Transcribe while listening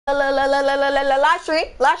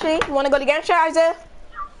Live stream. You wanna go to game chat, Isaiah?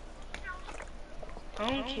 I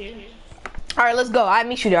don't care. Alright, let's go. I'll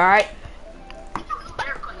meet you there, alright?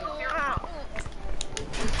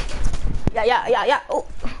 Yeah. Oh.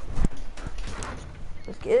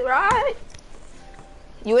 Let's get it right.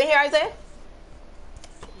 You in here, Isaiah?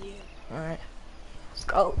 Yeah. Alright. Let's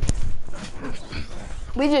go.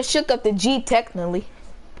 We just shook up the G technically.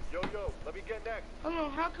 Yo, let me get next. Hold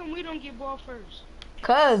on, how come we don't get ball first?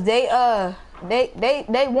 Cause they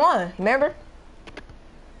won, remember?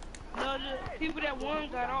 No, the people that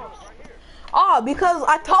won got off. Oh, because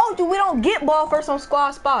I told you we don't get ball first on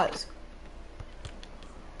squad spots.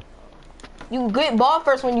 You get ball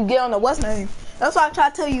first when you get on the what's name. That's what I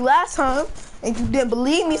tried to tell you last time, and you didn't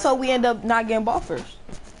believe me, so we end up not getting ball first.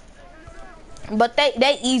 But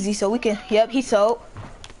they easy, so we can. Yep, he sold.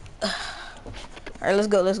 All right, let's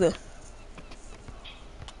go.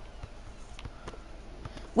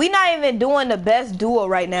 We not even doing the best duo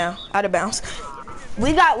right now. Out of bounds.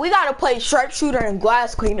 We gotta play sharpshooter and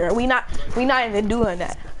glass cleaner. We not even doing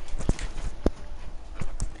that.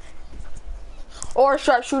 Or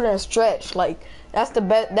sharpshooter and stretch. Like that's the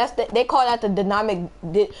best. They call that the dynamic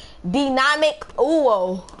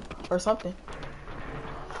duo or something.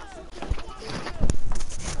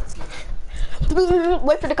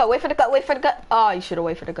 Wait for the cut. Oh, you should have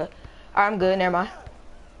waited for the cut. Alright, I'm good. Never mind.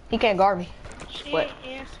 He can't guard me. What?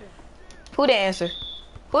 Who didn't answer?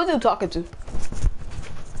 Who's you talking to?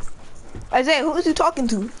 Isaiah, who is you talking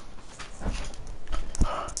to?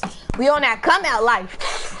 We on that come out life.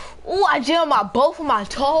 Ooh, I jammed both of my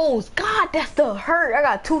toes. God, that stuff hurt. I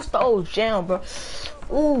got 2 toes jammed, bro.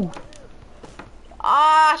 Ooh.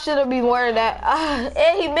 Ah, I should have been wearing that.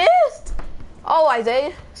 And he missed. Oh,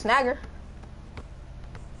 Isaiah, snagger.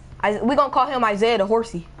 We gonna call him Isaiah the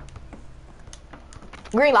horsey.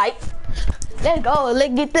 Green light. Let's go.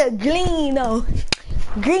 Let's get the green though.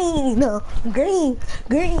 Green.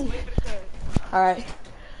 All right.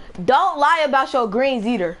 Don't lie about your greens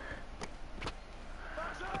either.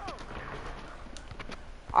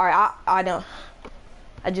 All right, I don't.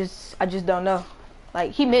 I just don't know.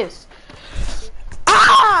 Like he missed.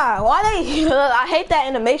 Ah! Why they? I hate that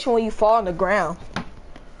animation when you fall on the ground.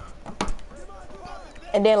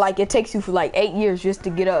 And then like it takes you for like 8 years just to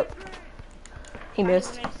get up. He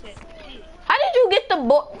missed. How did you get the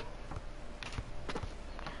ball?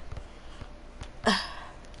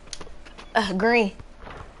 Green.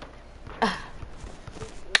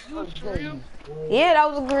 Yeah, that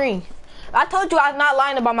was a green. I told you I was not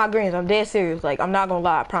lying about my greens. I'm dead serious. Like I'm not gonna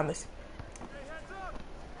lie. I promise.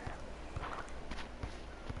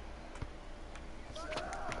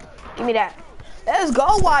 Give me that. Let's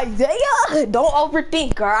go, Isaiah. Don't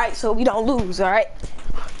overthink, all right? So we don't lose, all right?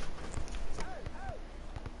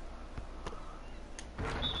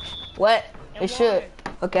 What? It should.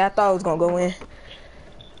 Okay, I thought it was gonna go in.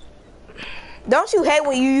 Don't you hate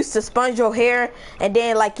when you used to sponge your hair and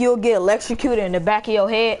then like you'll get electrocuted in the back of your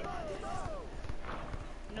head?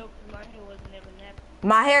 Nope, my hair was never nappy.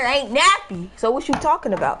 My hair ain't nappy. So what you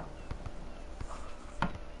talking about?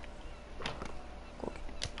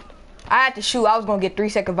 I had to shoot. I was gonna get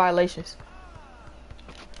 3-second violations.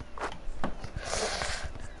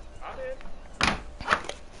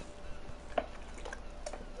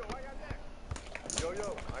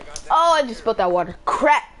 Oh, I just spilled that water.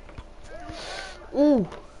 Crap. Ooh.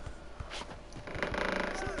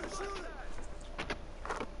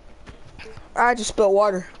 I just spilled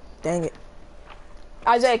water. Dang it.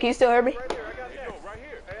 Isaiah, can you still hear me? Right here.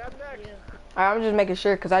 Hey, I'm next. Alright, I'm just making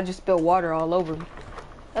sure because I just spilled water all over me.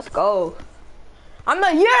 Let's go. I'm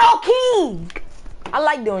the Euro King. I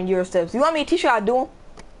like doing Euro steps. You want me to teach you how to do them?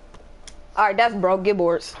 Alright, that's broke. Get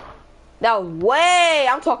boards. That was way,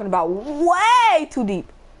 I'm talking about way too deep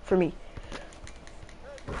for me.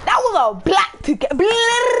 That was a black ticket.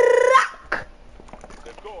 Black.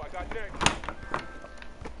 Let's go. I got next.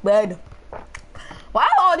 Bad. Why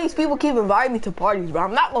do all these people keep inviting me to parties, bro?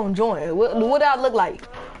 I'm not gonna join. What do I look like?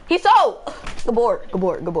 He sold. Good board.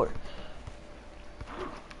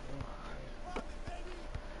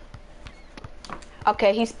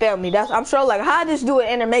 Okay, he spelled me. I'm sure like how I just do an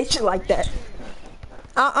animation like that.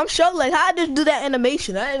 I'm sure like how I just do that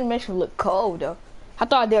animation. That animation look cold though. I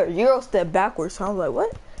thought they were Euro step backwards, so I was like,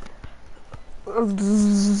 what?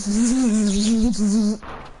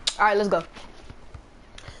 Alright, let's go.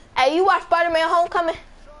 Hey, you watch Spider-Man Homecoming?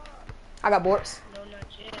 I got boards. No, not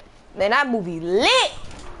yet. Man, that movie lit.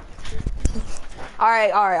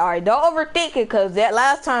 Alright. Don't overthink it, cause that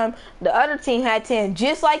last time the other team had 10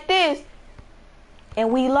 just like this. And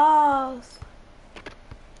we lost.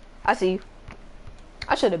 I see you.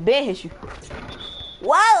 I should have been hit you.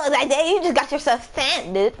 Whoa, like that, you just got yourself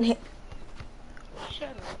sanded. Shut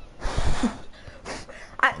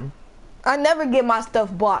up. I never get my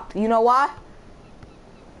stuff blocked. You know why?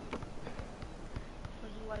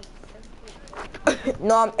 Cause you like 7 foot.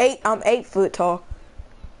 No, I'm 8 foot tall.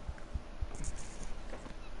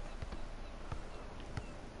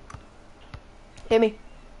 Hit me.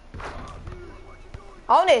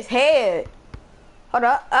 On his head. Hold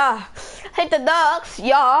up. Hit the ducks,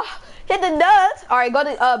 y'all. Hit the ducks. All right, go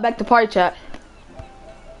to back to party chat.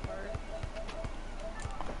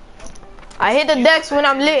 I hit the decks when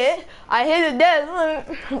I'm lit. I hit the decks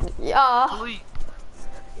when, yeah.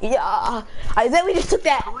 Yeah. I said we just took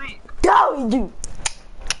that. W.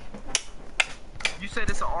 You said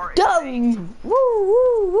it's an R. W. Woo,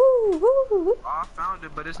 woo, woo, woo, woo. Oh, I found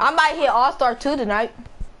it, but it's. I might hit All-Star 2 tonight.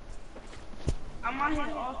 I might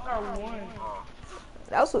hit All-Star 1.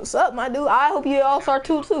 That's what's up, my dude. I hope you hit All-Star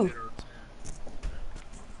 2 too.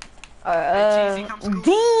 Hey, Cheesy,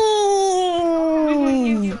 Dean.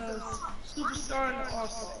 Superstar in the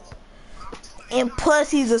All-Star. And plus,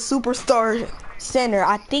 he's a superstar center.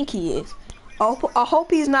 I think he is. I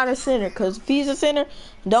hope he's not a center, cause if he's a center,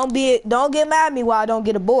 don't get mad at me while I don't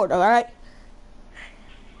get a board. All right?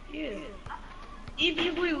 Yeah. Even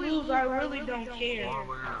if we lose, I really don't care.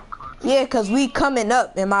 Yeah, cause we coming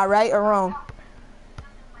up. Am I right or wrong?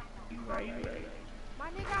 Right. My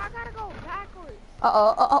nigga, I gotta go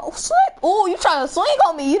backwards. Slip. Oh, you trying to swing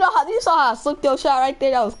on me? You saw how I slipped your shot right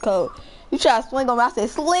there. That was cold. You try to swing on me. I said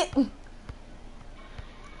slip.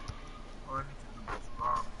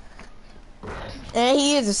 And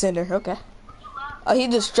he is a center. Okay. Oh, he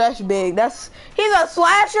just stretch big. He's a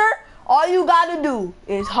slasher. All you gotta do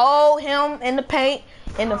is hold him in the paint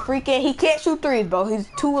and the freaking. He can't shoot threes, bro. He's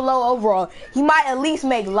too low overall. He might at least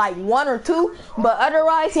make like 1 or 2, but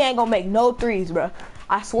otherwise he ain't gonna make no threes, bro.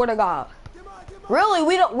 I swear to God. Really,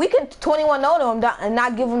 we can 21-0 him and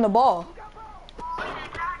not give him the ball.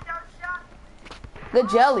 Good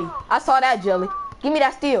jelly. I saw that jelly. Give me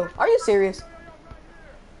that steal. Are you serious?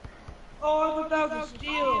 Oh, I thought that was a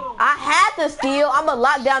steal. I had to steal. I'm a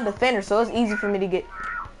lockdown defender, so it's easy for me to get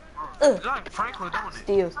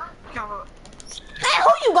steals. Hey,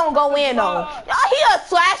 who you gonna go in on? He a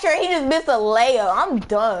slasher. He just missed a layup. I'm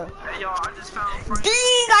done. Hey, y'all, I just found Frank.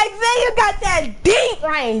 Dang, Isaiah got that deep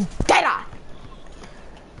range. Data.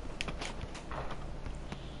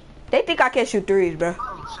 They think I can't shoot threes, bro.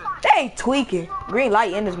 They ain't tweaking. Green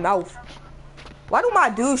light in his mouth. Why do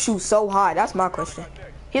my dude shoot so high? That's my question.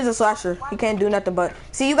 He's a slasher. He can't do nothing but.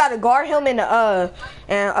 See, you gotta guard him in the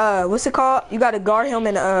what's it called? You gotta guard him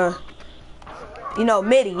in the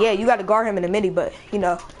midi. Yeah, you gotta guard him in the midi, but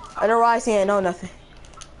otherwise he ain't know nothing.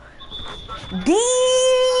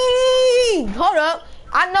 Dang! Hold up.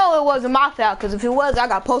 I know it wasn't my foul, cause if it was, I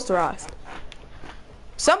got posterized.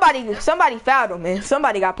 Somebody fouled him, man.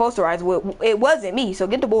 Somebody got posterized. It wasn't me, so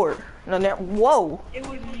get the board. No, whoa. It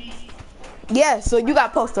was me. Yeah, so you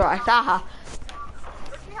got posterized. Haha.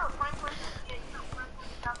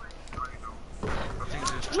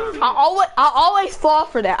 I always fall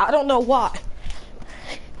for that. I don't know why.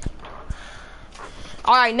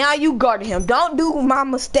 All right, now you guard him. Don't do my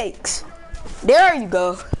mistakes. There you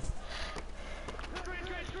go.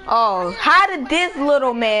 Oh, how did this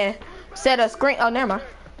little man set a screen? Oh, never mind.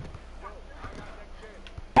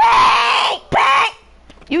 Bang! Bang!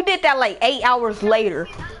 You did that like 8 hours later.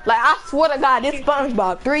 Like, I swear to God, this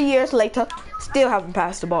SpongeBob, 3 years later, still haven't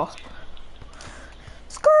passed the ball.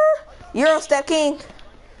 Skrr! Euro step king.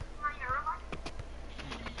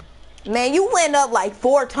 Man, you went up like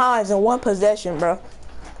 4 times in 1 possession, bro.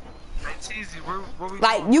 Hey, Cheesy, where we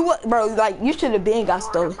Like going? you should have been got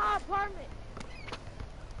stolen. My apartment.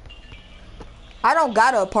 I don't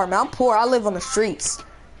got an apartment. I'm poor. I live on the streets.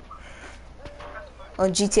 On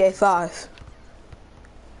GTA 5.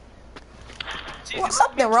 Cheesy, Well,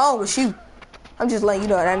 something wrong with you. I'm just letting you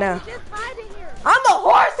know that now. Just hiding here. I'm a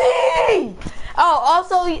horsey! Oh,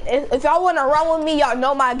 also, if y'all want to run with me, y'all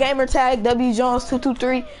know my gamer tag,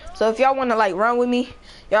 WJones223. So if y'all want to, like, run with me,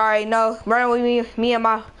 y'all already know. Run with me and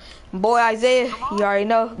my boy Isaiah. You already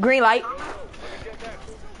know. Green light.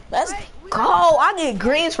 Let's go. I get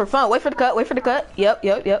greens for fun. Wait for the cut. Wait for the cut. Yep.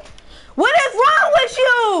 What is wrong with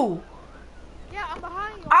you? Yeah, I'm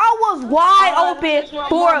behind you. I was wide open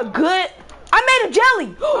for a good... I made a jelly.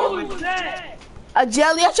 What was that? A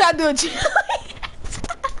jelly? I tried to do a jelly.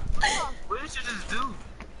 What did you just do?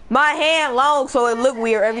 My hand long, so it looked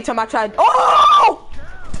weird every time I tried. Oh!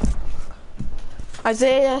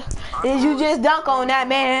 Isaiah, did you just dunk on that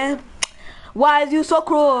man? Why is you so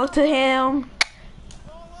cruel to him?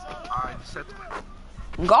 Alright, set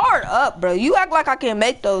the Guard up, bro. You act like I can't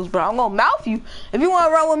make those, bro. I'm gonna mouth you. If you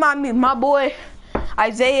wanna run with my boy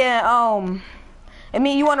Isaiah,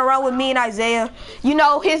 you wanna run with me and Isaiah, you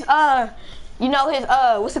know his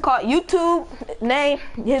what's it called? YouTube name.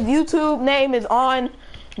 His YouTube name is on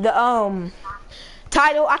the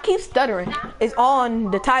title. I keep stuttering. It's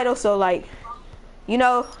on the title, so like, you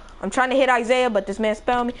know, I'm trying to hit Isaiah, but this man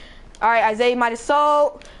spelled me. Alright, Isaiah might have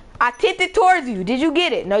sold. I tipped it towards you. Did you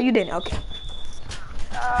get it? No, you didn't. Okay.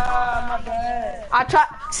 My bad. I try.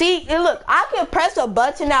 See, and look, I can press a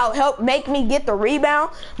button that'll help make me get the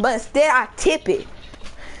rebound, but instead I tip it.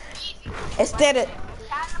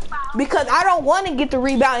 Because I don't want to get the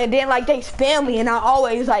rebound and then like they spam me and I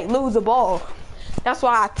always like lose the ball. That's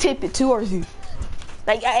why I tip it towards you.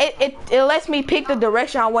 Like it lets me pick the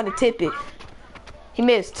direction I want to tip it. He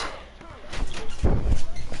missed.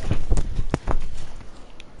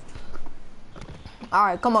 All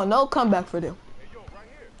right, come on, no comeback for them.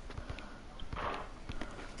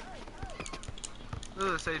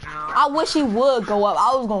 I wish he would go up.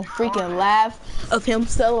 I was gonna freaking laugh of him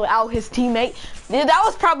selling out his teammate. Dude, that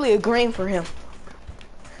was probably a green for him.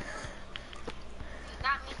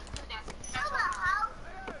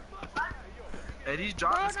 Hey, these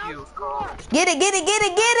driving skills cold. Get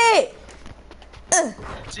it!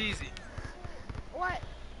 Cheesy. What?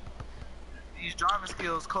 These driving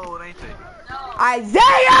skills cold, ain't they?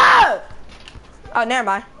 Isaiah! Oh, never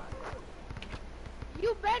mind.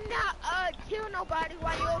 You better not kill nobody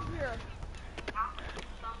while you're over here.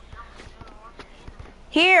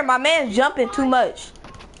 Here, my man's jumping too much.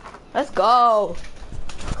 Let's go.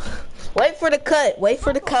 Wait for the cut. Wait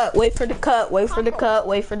for the cut. Wait for the cut. Wait for the cut.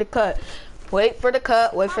 Wait for the cut. Wait for the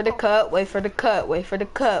cut. Wait for the cut. Wait for the cut. Wait for the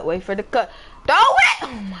cut. Wait for the cut. Throw it!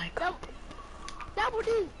 Oh my god. Double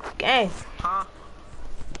D. Gang. Huh?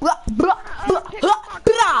 Blah, blah, blah, blah,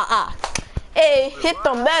 blah. Hey, hit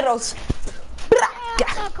the medals.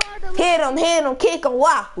 Hit him, kick him,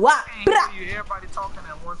 wah, wah. Everybody talking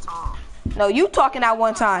at one time. No, you talking at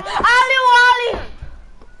one time. Ali.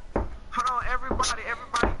 Hold on,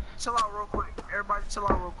 everybody, chill out real quick. Everybody, chill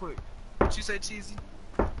out real quick. What you say, Cheesy?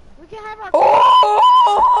 We can have our.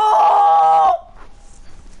 Oh!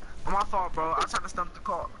 My fault, bro. I'm trying to stump the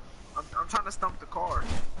car. I'm trying to stump the car.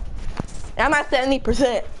 I'm at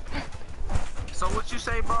 70%. So what you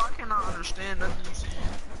say, bro? I cannot understand nothing you say.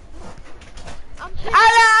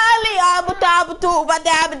 Ali, abatu,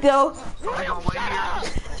 So we gonna wait here.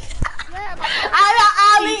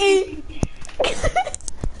 Ali.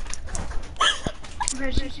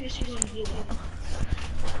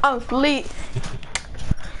 I'm asleep.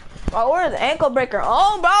 Bro, where's the ankle breaker?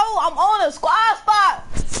 Oh, bro, I'm on a squad spot.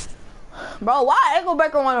 Bro, why ankle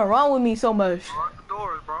breaker wanna run with me so much? Lock the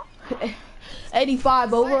doors, bro.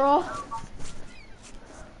 85 overall.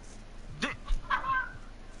 I'm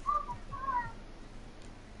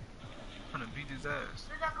gonna beat his ass.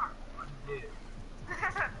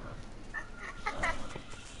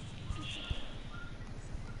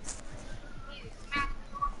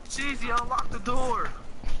 Cheesy, unlock the door.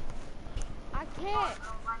 I can't.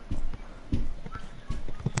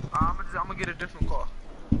 I'm gonna get a different car.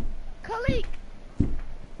 Khalik.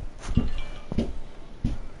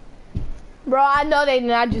 Bro, I know they did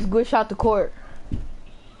not just glitch out the court.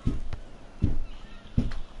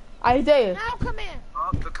 Isaiah, Now come in.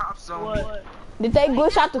 The cops on me. did they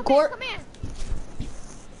glitch out the court? Come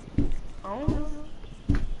in. Oh.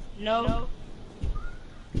 No.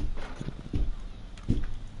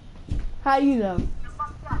 How you know?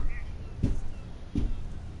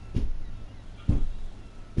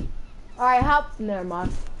 Alright, hop. Never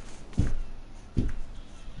mind.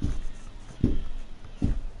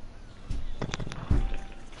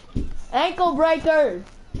 Ankle breaker.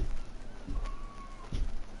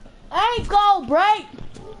 Ankle break.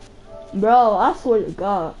 Bro, I swear to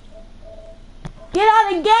God. Get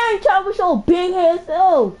out of the game, Chop, with your big head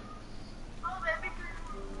self.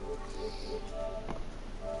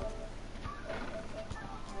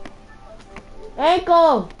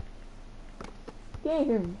 Ankle. Can't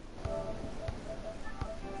hear me.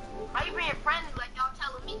 Why you being friendly like y'all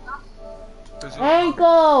telling me?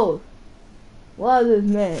 Ankle. What is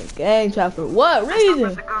this man? Gang chopper. What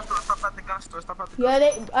reason? Stop at the gun store. Stop at the gun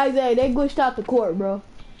store. Yeah, Isaiah, they glitched out the court, bro.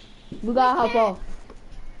 We gotta hop off.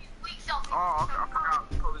 Oh, okay, I forgot.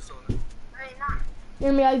 Police on it.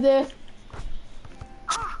 Hear me, Isaiah?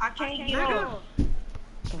 I can't get on.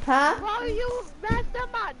 Huh? Bro, you messed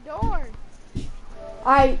up my door.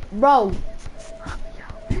 Alright, bro.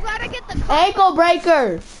 You gotta get the car. Ankle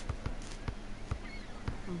breaker.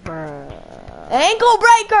 Bruh. Ankle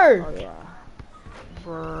breaker.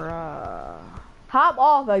 Bruh. Hop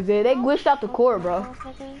off, Isaiah. They glitched out the court, bro.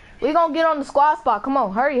 We gonna get on the squad spot. Come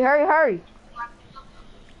on, hurry, hurry, hurry.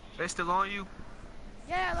 They still on you?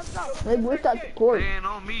 Yeah, let's go. They glitched out the court. They ain't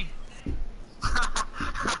on me.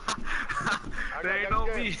 They ain't on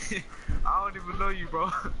me. I don't even know you, bro.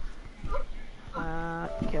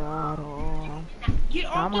 Got on. Get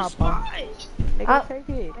off I'm the hop spot. Nigga, take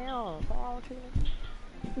it. Damn.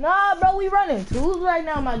 Nah, bro, we running twos right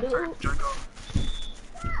now, my dude.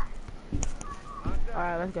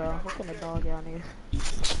 Alright, let's go. What kind of dog y'all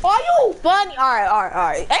niggas? Are you funny?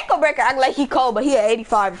 Alright. Ankle breaker act like he cold, but he at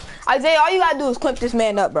 85. Isaiah, all you gotta do is clip this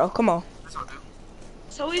man up, bro. Come on.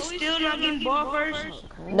 So he's still not getting ball first?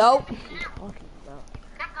 Okay. Nope. What you talking about?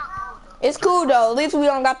 It's cool though. At least we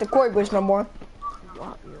don't got the court glitch no more.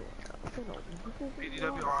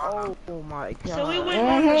 Oh my god. So we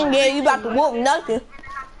went Yeah, you about to whoop nothing.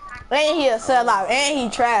 And he a sellout. And he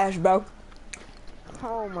trash, bro.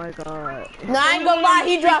 Oh my god. No, I ain't gonna lie.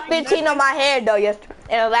 He dropped 15 on my head though. Yesterday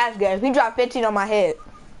in the last game, he dropped 15 on my head.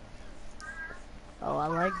 Oh, I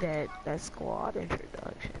like that squad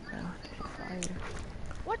introduction. Fire.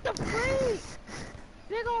 What the freak?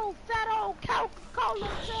 Big old fat old Coca-Cola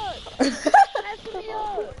nut. Mess me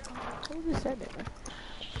up. Who just said that, man?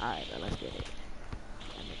 Alright, let's get it.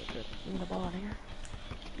 That nigga tripping. Give me the ball, nigga.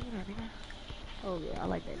 Give me that, nigga. Oh yeah, I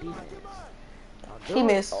like that defense. He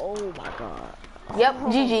missed. Oh my god. Yep, Oh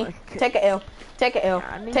GG. my Take a L. Take a L.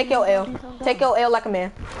 God. Take your L. Take your L like a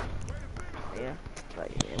man. Yeah,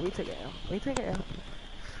 like, yeah, we took an L. We took an L.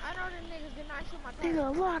 I know them niggas did not shoot my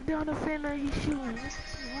Nigga, dad. lockdown defender, he's shooting. What's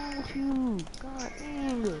wrong with you? God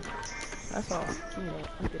dang it. That's all. Give me that.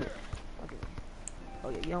 Let's get it. Okay. Oh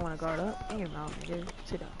yeah, you don't want to guard up? In your mouth, nigga.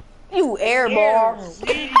 Sit down. You airball.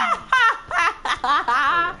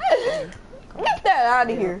 Get that out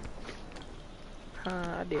of here.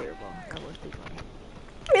 I did airball. That was too funny.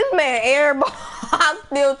 This man airball. I'm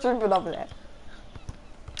still tripping off of that.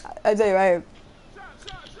 I tell you right here.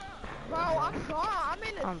 Bro, I'm gone. I'm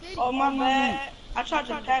in the city. Oh, my bad. I tried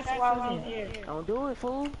to pass while I was in here. Don't do it,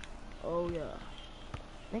 fool. Oh yeah.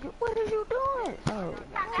 Nigga, what is you doing? Oh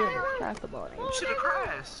my goodness. Pass the ball, nigga. You should have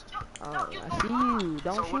crashed. Oh, I see you.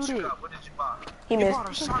 Don't So what shoot you it. got? What did you buy? He You missed. bought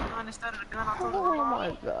a shotgun instead of the gun I told you to Oh buy?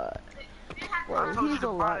 my god. Bro, told you he's a to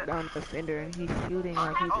buy it. lockdown defender and he's shooting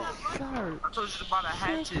like he's a shark. I told you to buy the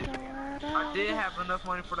hatchet. I did have enough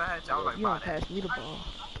money for the hatchet. I was like, You buy don't that. pass me the ball.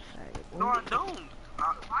 No, I don't.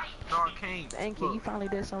 No, I can't. Thank you. You Look, finally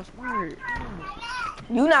did something smart.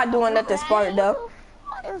 You not doing nothing smart though.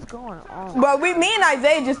 What is going on? But me and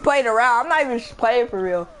Isaiah just played around. I'm not even playing for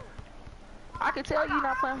real. I can tell you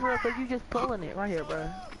not playing for it because you just pulling it right here, bro.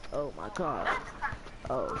 Oh my god.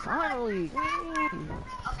 Oh, finally.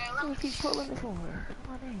 Let's keep pulling this one.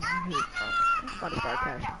 Come on in. I'm about to start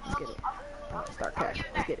cashing. Let's get it. I'm about to start cashing.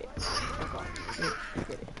 Let's get it. Let's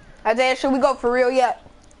get it. Isaiah, should we go for real yet?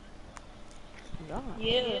 No.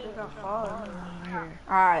 Yeah, they got far.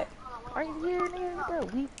 Alright. Right here,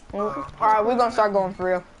 nigga. We Alright, we're gonna start going for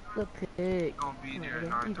real. the pig. gonna be there at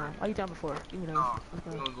Why 9:30. you jumping for? Give me those. No, Let's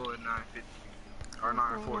we're go. gonna go at 9:50 or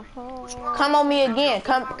 9:40. Which one? Come on me again.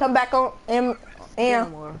 Come back on and Say no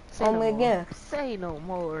more. Say on no me more. again. Say no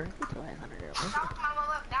more. Get your ass under there, bro.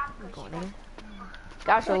 I'm going in.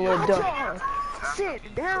 That's a little dumb.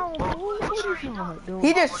 Sit down, fool. What is y'all doing?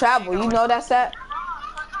 He just traveled. You know that's that?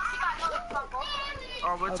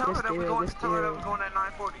 Oh, but tell her that we're going. Tell her that we're going at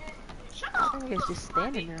 9:40. I think it's just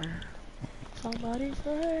standing there. Somebody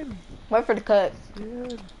save me. Wait for the cut.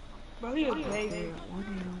 Good. Bro, he a baby.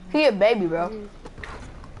 He a baby, bro.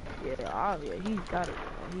 Yeah, he got it.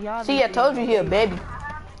 He See, I told you he a baby.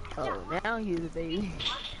 Oh, now he's a baby.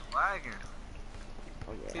 Lagging.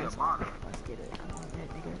 Oh yeah, He a that's model. all. Let's get it. Come on, that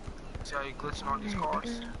nigga. See how you glitching on these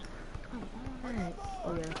cars? Come on, that.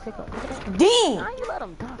 Oh yeah, pick up. Dean, How you let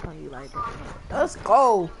him dunk on you like that? let's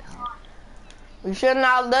go. We should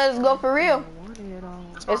not let us go for real.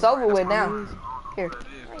 It's over with now. Here.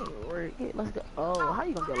 Yeah, let's go. Oh, how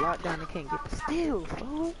you gonna get locked down and can't get the steal,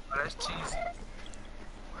 fool? Oh, that's cheesy.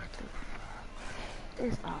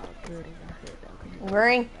 It's all good in that shit though.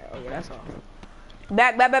 Green. Oh yeah, that's all.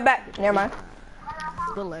 Back. Never mind.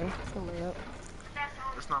 Delay up.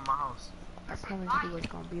 That's not my house. That's gonna be what's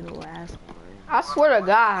gonna be the last one. I swear to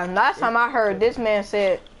God, last time I heard this man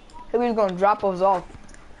said he was gonna drop us off.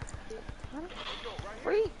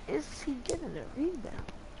 Free is he getting the rebound?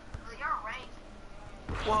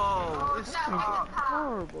 Whoa, it's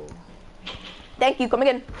Horrible. Thank you. Come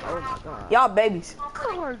again. Oh my god. Y'all babies.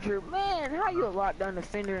 Charger, man, how you a lockdown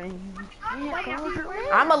defender and you ain't Charger, man?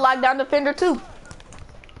 I'm a lockdown defender too.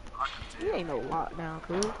 You ain't no lockdown,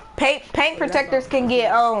 cool. Paint protectors can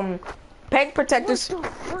get Paint protectors. What the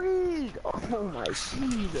freak? Oh my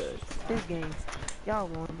Jesus. This game. Y'all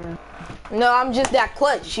won, man. No, I'm just that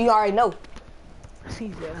clutch. She already know.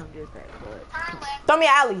 She said I'm just that clutch. Throw me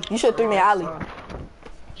an alley. You should throw me an alley.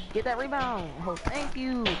 Get that rebound. Oh, thank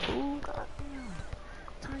you. Ooh, goddamn.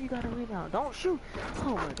 Time you got a rebound. Don't shoot.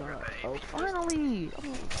 Oh my god. Oh, finally.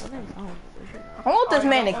 I want this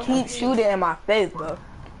man to keep shooting in my face, bro.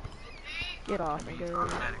 Get off, nigga.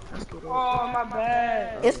 Let's get it. Oh, my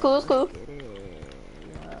bad. It's cool, it's cool. Get it.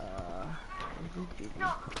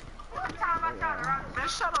 Man,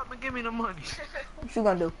 shut up and give me the money. What you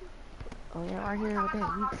gonna do? Oh yeah, right here with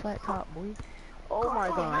that weak flat top, boy. Oh my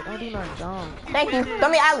god, don't do nothing dumb. Thank you. Throw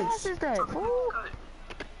me an alley. What is that, fool?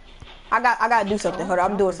 I gotta do something. Hold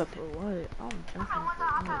on, I'm doing something. For what? I'm jumping for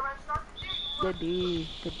what? Good D.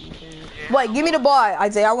 Good defense. Wait, give me the ball,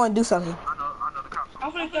 Isaiah. I wanna do something. I know the cops.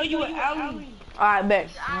 I'm gonna throw you an alley. Alright, bet.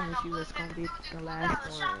 I promise you it's gonna be the last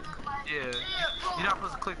one. Yeah. You're not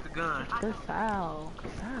supposed to click the gun. Good foul.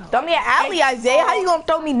 Good foul. Throw me an alley, Isaiah. How you gonna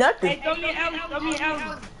throw me Hey, nothing? throw me an alley. Throw me an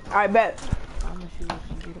alley. Alright, bet. I promise you it's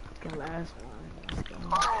gonna be the last one. Let's go.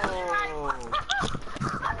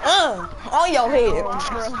 On your head.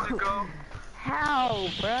 Bro. How,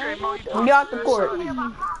 bro? Get off the court.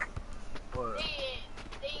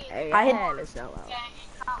 Hey, I hit- had to sell out.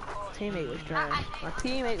 Teammate was trash. My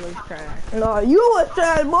teammate was trash. No, you was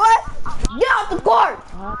trash, boy. Get off the court.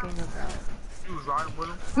 Talking about. You was riding with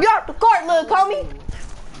him? Get off the court, little homie.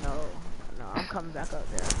 No, I'm coming back up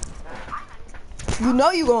there. You know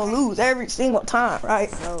you gonna lose every single time,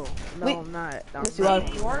 right? No, Wait. I'm not. Yes, you are.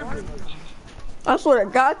 I swear to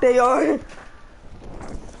God they are.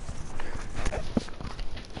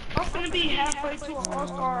 I'm gonna be halfway to an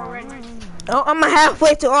all-star already. Oh, I'm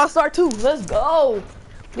halfway to All-Star 2. Let's go.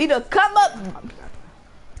 Need to come up.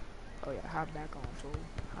 Oh yeah, hop back on, fool.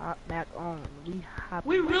 Hop back on.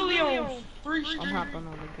 We really on free I'm stream. hopping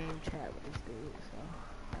on the game chat with this dude, so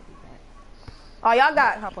I'll be back. Oh, y'all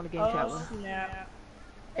got. Hop on the game chat with Oh, him. snap.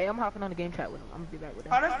 Hey, I'm hopping on the game chat with him. I'm gonna be back with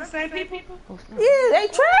Oh, him. that's the same people? Oh, snap. Yeah, they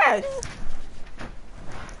trash.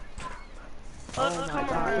 Oh my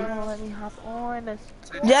god, they don't let me hop on. That's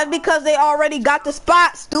Just because they already got the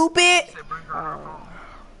spot, stupid. Said bring her home.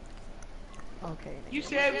 okay. You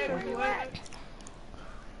said what?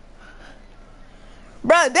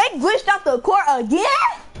 Bro, they glitched out the court again?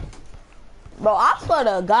 Bro, I swear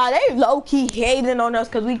to God, they low-key hating on us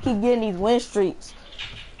because we keep getting these win streaks.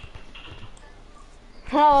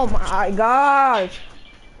 Oh my gosh.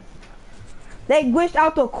 They glitched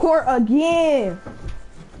out the court again.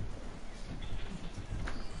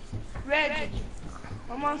 Reggie.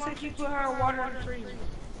 My mom said you put her in water in the freezer.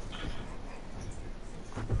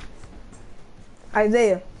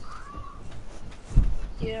 Isaiah,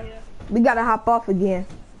 Yeah. we gotta hop off again.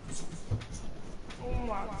 Oh my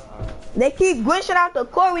god. They keep glitching out the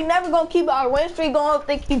court. We never gonna keep our win streak going if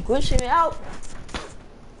they keep glitching it out.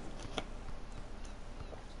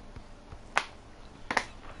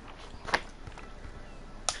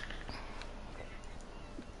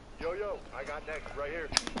 Yo, I got next, right here.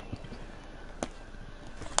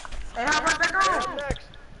 Hey, hop right back I'm on. next.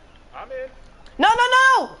 I'm in. No, no,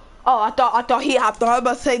 no! Oh, I thought he hopped on. I was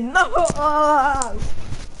about to say no.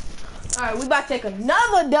 Alright, we about to take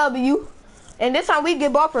another W. And this time we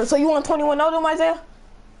get ball first. So you want 21-0 them, Isaiah?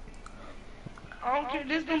 I don't care.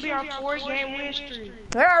 This is gonna be our 4-game win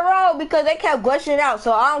streak. They're wrong because they kept glitching it out.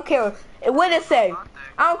 So I don't care what it say.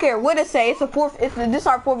 I don't care what it say. It's a fourth. This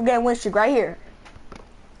our 4th game win streak right here.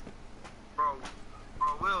 Bro,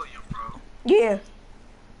 William, bro. Yeah,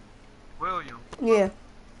 William. yeah.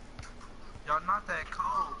 Y'all not that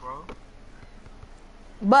cold, bro.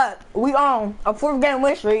 But we on a 4th game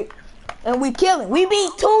win streak, and we killing. We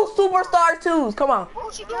beat 2 superstar 2s. Come on.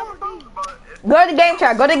 What you talking about? Go to the game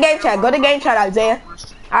chat. Go to the game chat. Go to the game chat, Isaiah.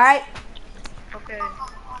 All right. Okay.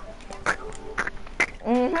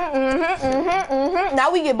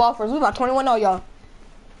 Now we get ball first. We about 21-0, y'all.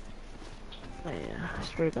 Man,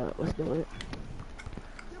 straight up. Let's do it.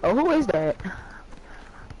 Oh, who is that?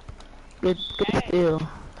 Good steal.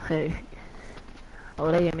 Hey.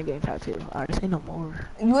 Oh, they in the game chat too. Alright, say no more.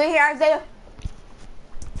 You in here, Isaiah?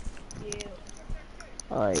 Yeah.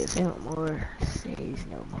 Oh yeah, say no more. Says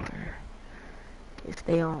no more. Just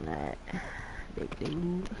stay on that, big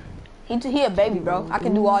dude. He a baby, bro. I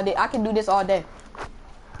can do all day. I can do this all day.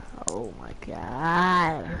 Oh my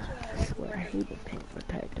god. I swear I hate the pink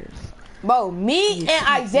protectors. Bro, me and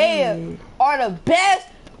Isaiah are the best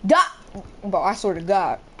bro, I swear to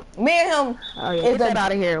God. Me and him Oh yeah, is get that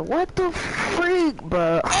out of here. What the freak,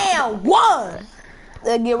 bro? and one.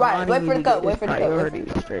 Let's get right. Wait for the cut. Wait for the cut.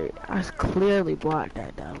 Priority straight. I clearly blocked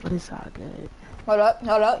that down, but it's all good. Hold up.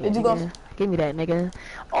 Yeah, Did you go? nigga. Give me that, nigga.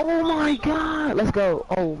 Oh my god. Let's go.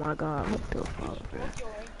 Oh my god. What the fuck,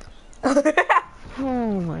 bro?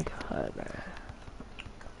 Oh my god, bro.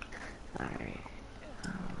 Alright.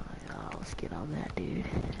 Oh, let's get on that, dude.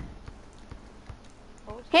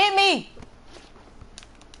 Hit me!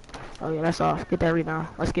 Oh yeah, that's off. Get that rebound.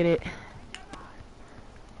 Let's get it.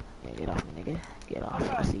 Yeah, get off me, nigga. Get off.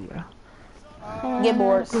 I see you, bro. Get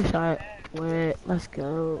boards. Good shot. Wet. Let's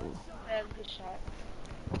go. That's a good shot.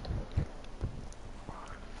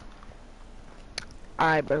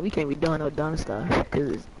 Alright, bro. We can't be doing no dumb stuff.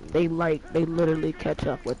 Because they literally catch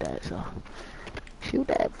up with that, so. Shoot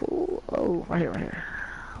that fool. Oh, right here.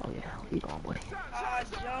 Oh yeah. Where you going, buddy?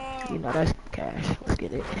 You know that's cash. Let's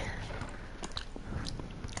get it.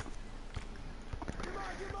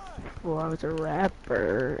 Well, I was a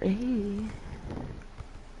rapper. Hey.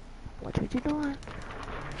 Watch what you doing.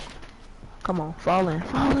 Come on, fall in.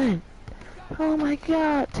 Oh my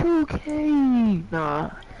god, 2K. Nah,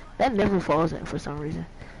 that never falls in for some reason.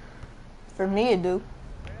 For me it do.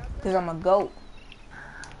 Cause I'm a goat.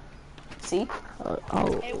 See?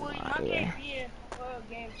 Oh, Hey, William, I yeah. can't be in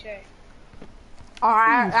game chat.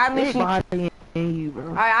 Alright, I miss Big you. body in you, bro.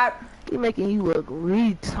 Alright, He making you look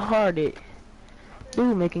retarded.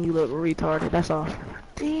 Dude making you look retarded, that's all.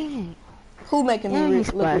 Dang. who making me And he's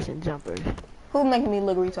look? splashing jumpers. Who making me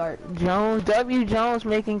look retarded? Jones, W. Jones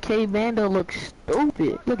making K Bando look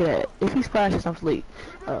stupid. Look at that. If he splashes, I'm asleep.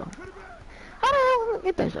 Oh. How the hell?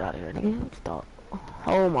 Get that shit out of here, nigga. Stop.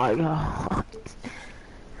 Oh my god.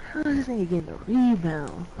 How is this nigga getting the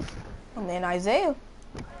rebound? Oh man, Isaiah.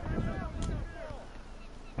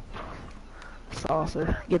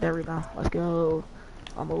 Saucer. Get that rebound. Let's go.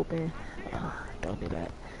 I'm open. Don't do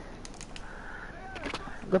that.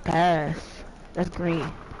 Good pass. That's green.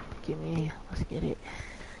 Give me. Let's get it.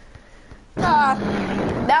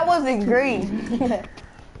 That wasn't green.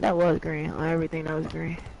 That was green. On everything that was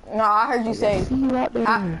green. No, I heard you say. See you out there.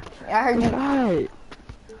 I heard you. Right.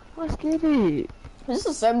 Let's get it. Is this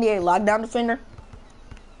a 78 lockdown defender?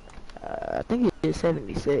 I think it is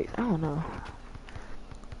 76. I don't know.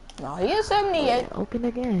 No, he is 78. Yeah, open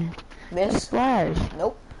again. This. Splash.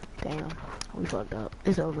 Nope. Damn. We fucked up.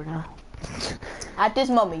 It's over now. At this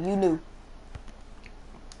moment, you knew.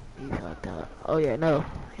 You fucked up. Oh yeah, no.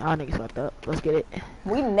 Y'all niggas fucked up. Let's get it.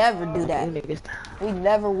 We never do that. You niggas. We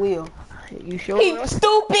never will. You sure? He's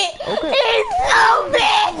stupid. Okay. He's stupid.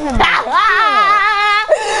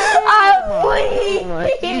 Oh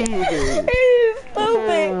my Jesus. He's stupid.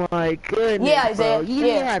 Oh my goodness. Yeah, Isaiah. Bro. You Yeah.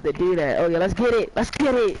 didn't have to do that. Oh yeah, let's get it. Let's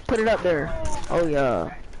get it. Put it up there. Oh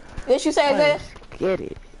yeah. Did you say Isaiah? Let's get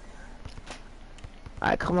it.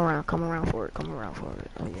 Alright, come around for it.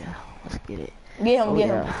 Oh yeah. Let's get it. Get him, Oh get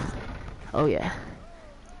yeah. him. Oh yeah.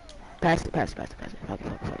 Pass it. Fuck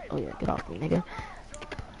it. Oh yeah, get off me, nigga.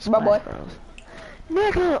 My boy. Splash, bros.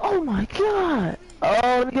 Nigga, oh my god.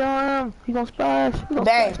 Oh, nigga, he gonna splash. He gonna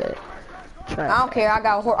Dang. splash that. I don't care.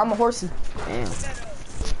 I'm a horsey. Damn.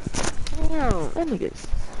 Damn, that nigga's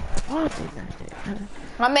watching that shit.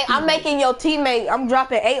 I'm making your teammate. I'm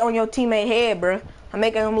dropping 8 on your teammate head, bro. I'm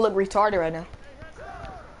making him look retarded right now.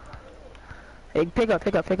 Hey, pick up.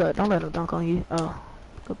 Don't let him dunk on you. Oh.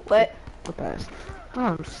 What? Good pass.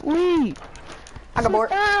 I'm asleep. I got bored.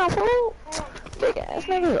 Sit down, fool. Big ass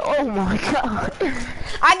nigga. Oh my god.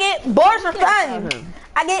 I get boards for fun.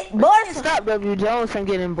 I get boards for Stop W. Jones from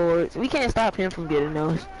getting boards. We can't stop him from getting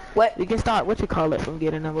those. What? We can stop what you call it from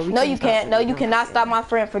getting them. But we No, you stop can't. No, W. you Jones cannot from stop my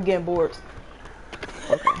friend from getting boards.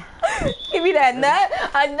 Okay. Give me that nut.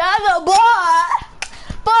 Another board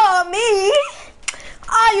for me.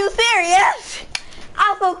 Are you serious?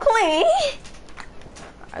 I'm so clean.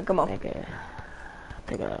 Alright, come on. Okay.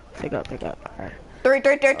 Pick up. Alright. 3.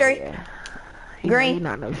 Oh, yeah. Green. He's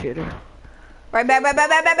not no shooter. Right back.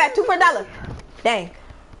 2 for $1. Dang.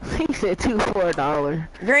 He said 2 for $1.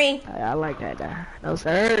 Green. I like that. No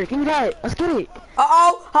sir. Give me that. Let's get it.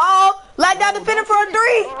 Oh. Let down defender for a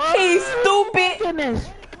 3. He's stupid. Goodness.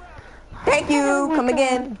 Thank you. Come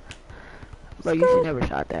again. Bro, you should never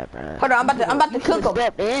shot that, bro. Hold on. I'm about to cook him.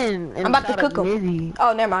 Step in. And I'm about to shot a cook him. Mizzy.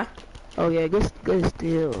 Oh, never mind. Oh yeah, good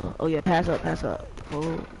steal. Oh yeah, pass up. Oh,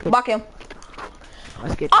 good. Block him.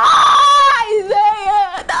 Let's get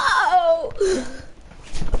Isaiah, no.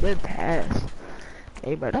 good pass.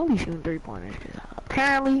 Hey, bro, don't be shooting 3-pointers.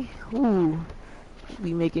 Apparently, you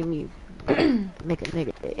be making me make a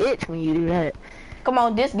nigga itch when you do that. Come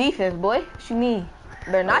on, this defense, boy. What you mean?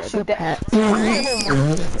 Better not shoot good that. pass.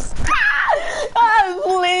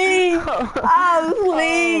 I'm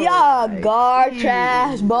sleep. Y'all guard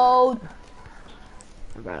trash, both.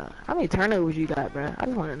 Bro, how many turnovers you got, bro? I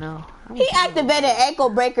just want to know. How He many turnovers? activated ankle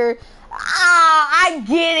breaker. Ah, I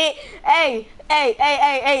get it. Hey,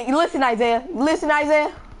 listen, Isaiah.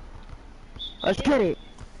 Let's get it.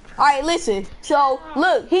 All right, listen. So,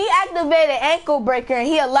 look, he activated ankle breaker and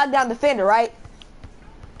he a lockdown defender, right?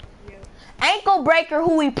 Yeah. Ankle breaker,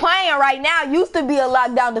 who we playing right now, used to be a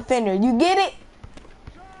lockdown defender. You get it?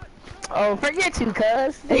 Oh, forget you,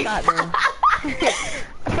 cuz. Stop, man.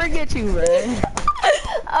 Forget you, man.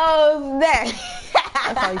 Oh, that.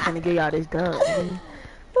 I thought you finna get y'all this dub, man.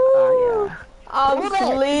 Oh, yeah. I'm Who that?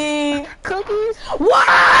 asleep. Cookies?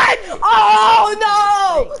 What?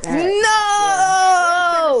 Oh, no!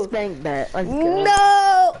 No! Spank that. Let's go.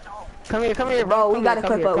 No! Come here, Bro, bro. we Come gotta here,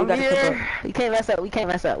 clip up. We come gotta clip here. up. We can't mess up. We can't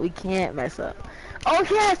mess up. We can't mess up. Oh,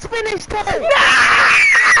 yes, finish that.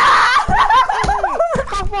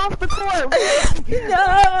 Hop off the court. No!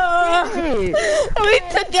 We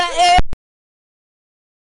took an L.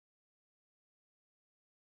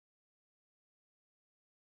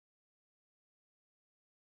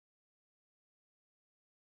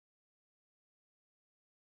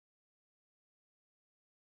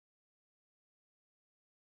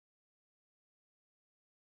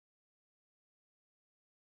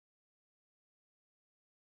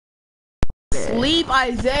 Sleep,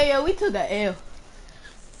 Isaiah. We took the L.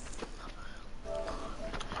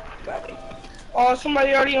 Oh,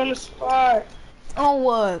 somebody already on the spot. On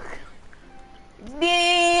what?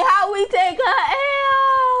 Dang, how we take a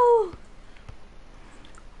L?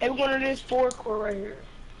 Hey, we're going to this forward court right here.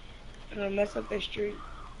 I'm gonna mess up that street.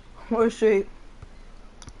 What street?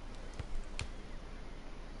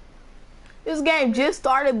 This game just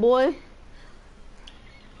started, boy.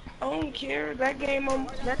 I don't care. That game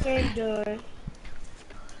done.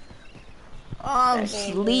 I'm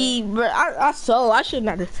sleep, bro. I should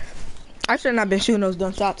not have been shooting those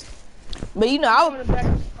dumb shots. But you know, I'm gonna back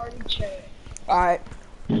the party chat. alright.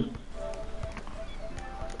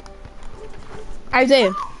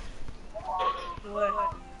 Isaiah,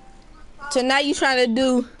 What? tonight you trying to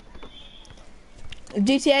do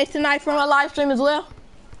GTA tonight from a live stream as well?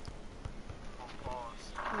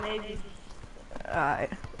 Maybe. Alright.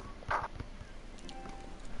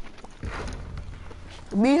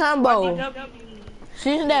 Be humble.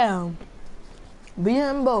 Sit down. Be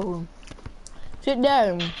humble. Sit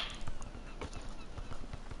down.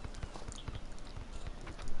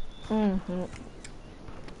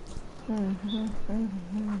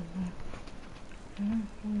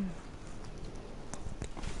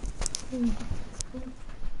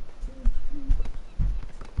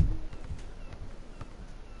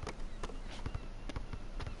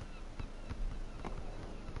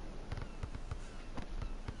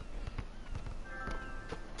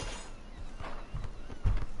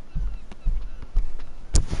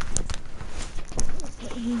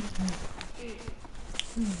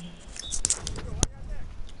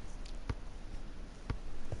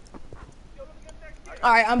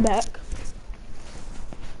 Alright, I'm back.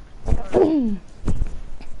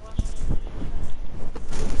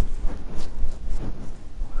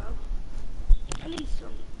 I need some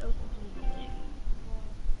else to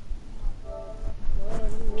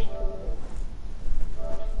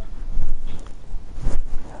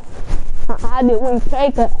do. How did we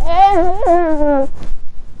take a L?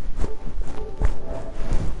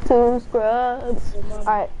 Two scrubs.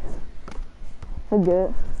 Alright. We're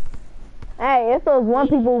good. Hey, it's those one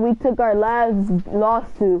people we took our last loss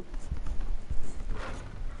to.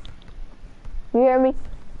 You hear me?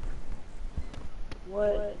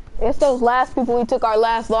 What? It's those last people we took our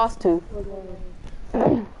last loss to.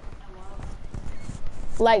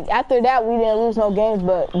 Like, after that, we didn't lose no games,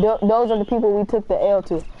 but those are the people we took the L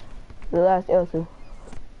to. The last L to.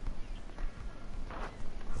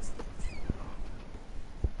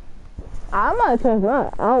 I might change my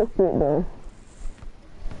outfit, though.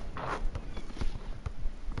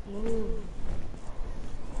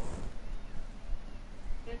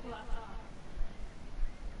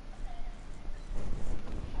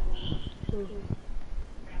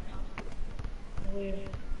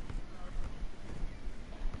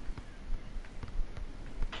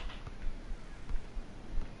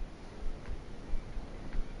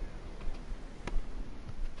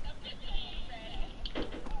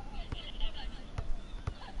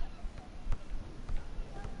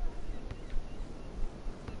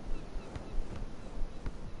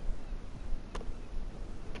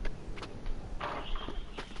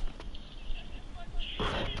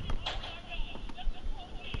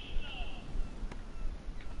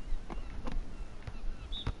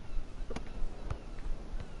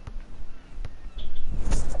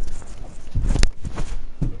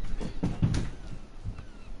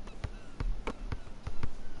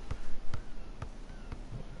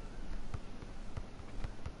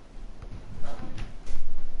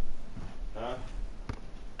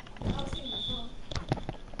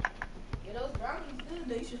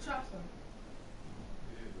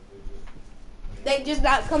 They just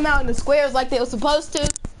not come out in the squares like they were supposed to.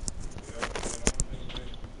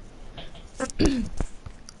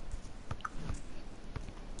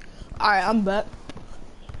 Alright, I'm back.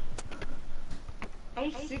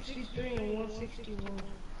 I'm 63 and 161.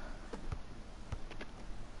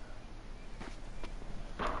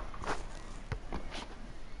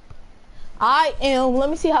 I am, let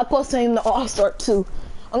me see how close I am to All-Star 2.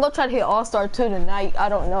 I'm gonna try to hit All-Star 2 tonight. I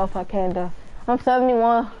don't know if I can though. I'm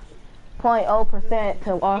 71.0%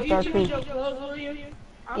 to All-Star 2.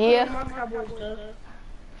 Yeah.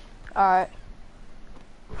 Alright.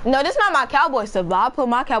 No, this is not my cowboy stuff, but I put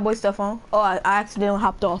my cowboy stuff on. Oh, I accidentally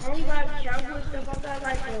hopped off. I don't got cowboy stuff, I got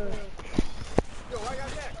like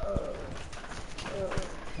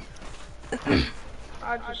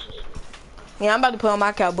I just... Yeah, I'm about to put on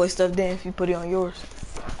my cowboy stuff then if you put it on yours.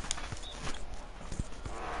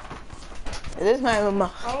 This is not even my...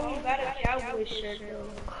 I don't got a cowboy shirt though.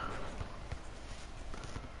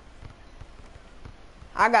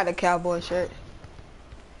 I got a cowboy shirt.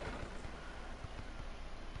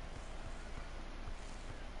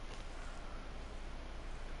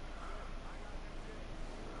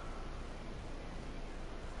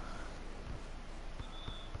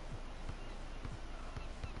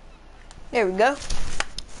 There we go.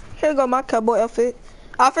 Here go my cowboy outfit.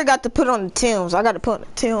 I forgot to put on the Timbs. I got to put on the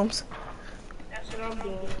Timbs. That's what I'm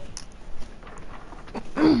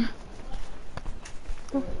doing.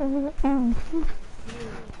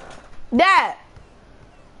 Dad!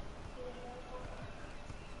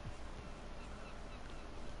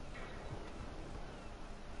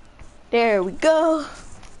 There we go.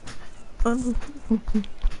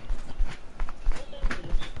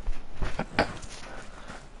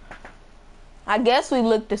 I guess we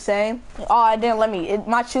look the same. Oh, it didn't let me.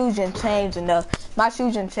 My shoes didn't change enough. My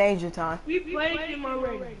shoes didn't change in time. We played them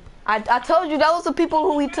already. I told you that was the people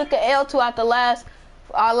who we took an L to at the last.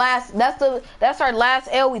 That's our last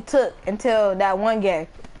L we took until that one game.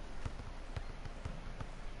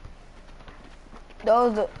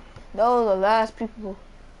 Those are the last people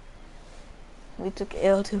we took an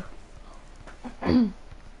L to.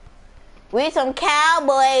 We some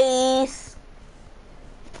cowboys.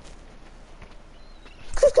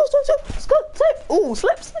 Slip. Ooh,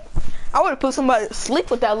 slip. I would have put somebody to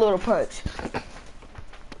sleep with that little punch.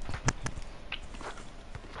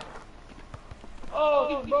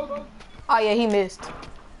 Oh, bro. Oh yeah, he missed.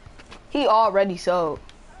 He already sold.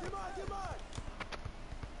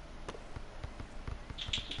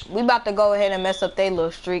 We about to go ahead and mess up their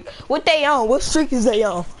little streak. What they on? What streak is they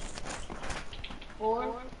on?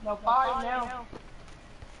 4, no 5 now.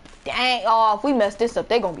 Dang, oh, if we mess this up,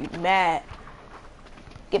 they gonna be mad.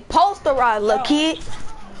 Get posterized, little kid.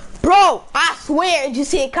 Bro, I swear it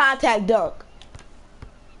just hit contact dunk.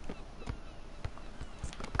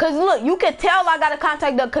 Cause look, you can tell I got a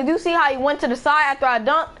contact dunk. Cause you see how he went to the side after I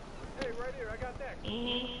dunked? Hey, right here, I got that.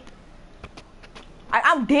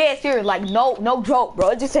 I'm dead serious, like no joke,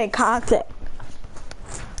 bro. It just ain't contact.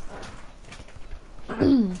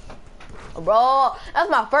 Bro, that's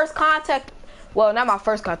my first contact. Well, not my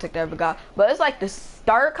first contact I ever got, but it's like the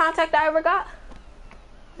third contact I ever got.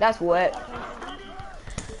 That's what.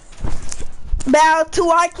 Bow to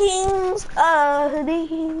our kings of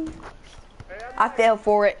the... I fell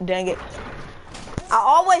for it, dang it. I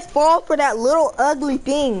always fall for that little ugly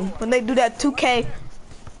thing when they do that 2K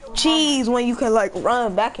cheese when you can like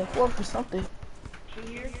run back and forth or something.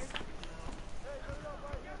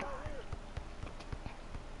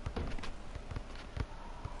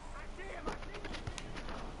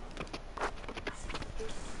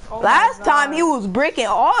 Last time he was bricking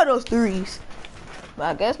all those threes. But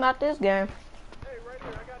I guess not this game. Hey, right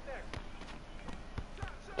here, I got that.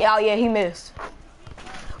 Yeah, oh yeah, he missed.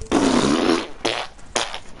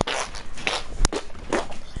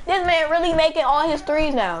 This man really making all his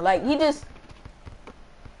threes now. Like, he just...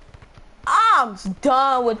 I'm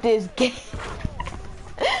done with this game.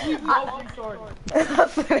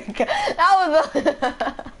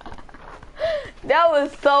 That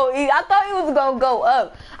was so easy. I thought he was gonna go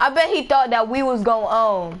up. I bet he thought that we was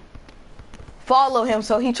gonna follow him,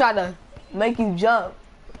 so he tried to make you jump.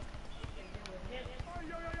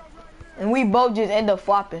 And we both just end up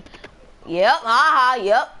flopping. Yep,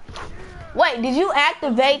 yep. Wait, did you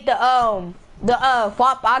activate the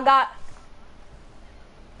flop I got?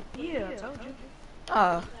 Yeah, I told you.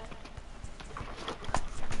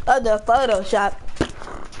 The Photoshop.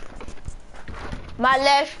 My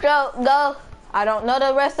left stroke go. I don't know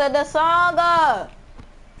the rest of the song.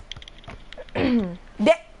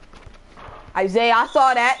 Isaiah, I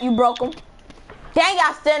saw that. You broke him. Dang,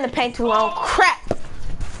 I stood in the paint too long. Crap.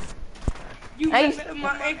 You Hey. messed up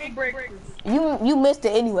my ankle breaker. You missed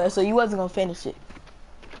it anyway, so you wasn't gonna finish it.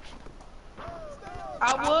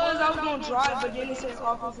 I was gonna drive, but then it said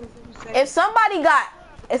offensive 2 seconds. If somebody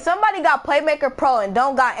got Playmaker Pro and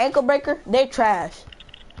don't got ankle breaker, they trash.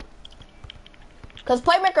 Cause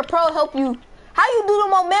Playmaker Pro help you. How you do the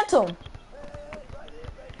momentum?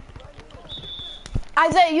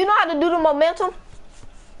 Isaiah, you know how to do the momentum?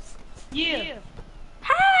 Yeah.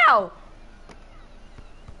 How?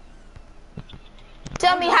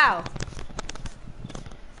 Tell me how.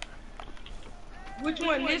 Which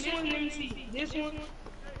one? This one? Let me see. This one?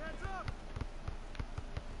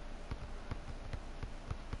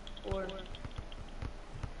 Or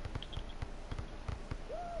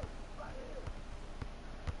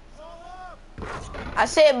I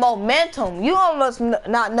said momentum. You almost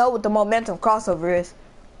not know what the momentum crossover is.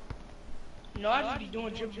 no, I just be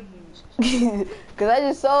doing dribble moves. Cause I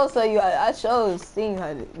just saw you. I showed seeing how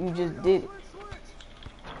you just did it.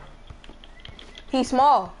 He's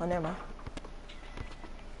small. Oh, never mind.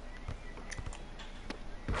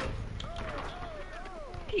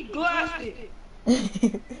 He glassed it.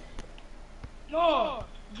 No,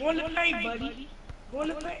 go in the paint, buddy. Go in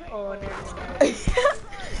the paint. Oh, never mind.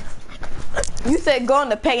 You said go in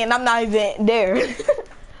the paint and I'm not even there.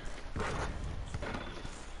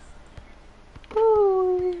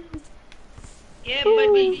 Yeah,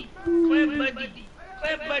 buddy. Clap, buddy.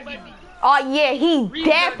 Clap, buddy. Oh yeah, he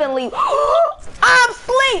definitely. I'm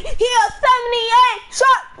sleep. He a 78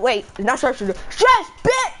 shot. Wait, not sharpshooter. Stretch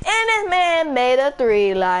bit, and this man made a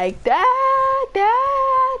 3 like that,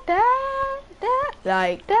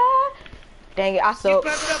 like that. Dang it, I so.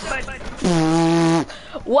 Clap it up, buddy.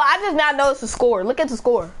 Well, I just not noticed the score. Look at the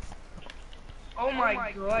score. Oh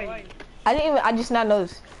my god. I just not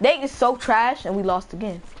noticed. They is so trash, and we lost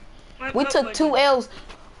again. Clap We up, took buddy. 2 L's.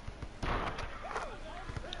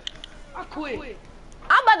 I quit.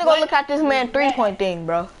 I'm about to go look at this man 3-point thing,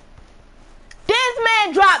 bro. This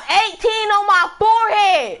man dropped 18 on my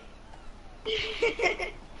forehead.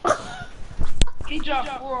 He dropped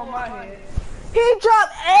 4 on my head. He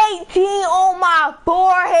dropped 18 on my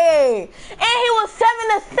forehead. And he was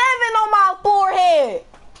 7-7 on my forehead.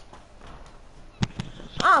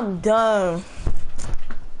 I'm done.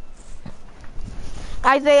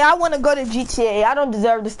 Isaiah, I want to go to GTA. I don't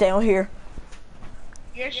deserve to stay on here.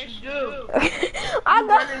 Yes, you do. I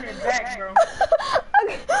got running it back, bro.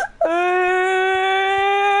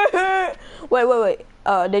 Wait.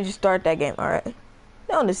 They just started that game. All right.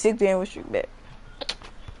 They're on the 6th game. What's your bet?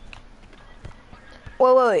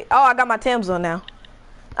 Wait. Oh, I got my Timbs on now.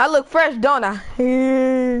 I look fresh, don't I?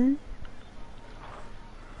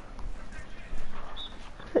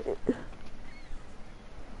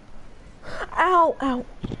 Ow.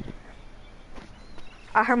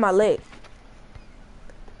 I hurt my leg.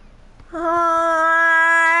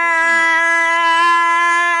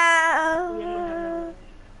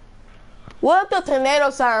 What if the tornado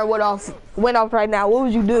siren went off right now? What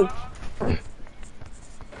would you do?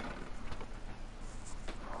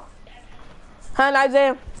 Huh,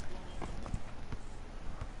 Isaiah?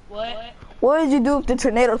 What? What would you do if the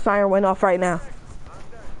tornado siren went off right now?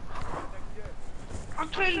 I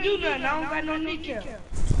couldn't do nothing. I don't got no kneecap.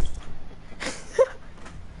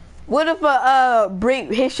 What if a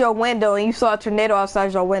brick hits your window and you saw a tornado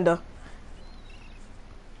outside your window?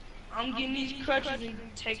 I'm getting these crutches and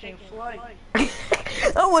taking flight.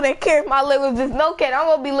 I wouldn't care if my leg was just no cat. I'm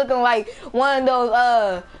gonna be looking like one of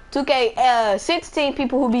those 2K16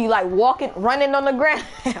 people who be like running on the ground.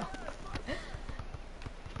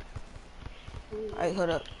 Alright, hold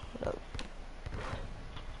up.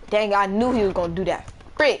 Dang, I knew he was gonna do that.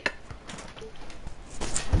 Frick.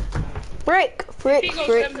 He go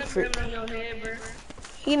 7-7 on your head, bro.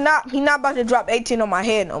 He not about to drop 18 on my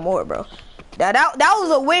head no more, bro. That was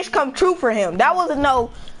a wish come true for him. That wasn't no.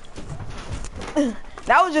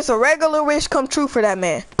 That was just a regular wish come true for that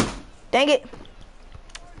man. Dang it.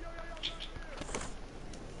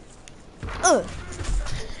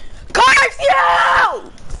 Curse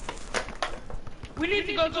you! We need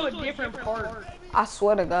to go to a different park. I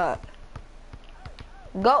swear to God.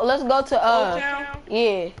 Let's go to Old Town?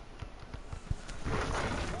 yeah.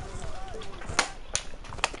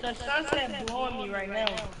 The sunset blowing me right now.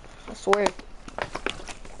 I swear.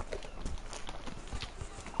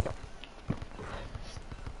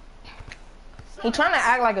 He trying to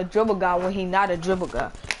act like a dribble guy when he not a dribble guy.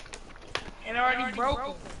 And I already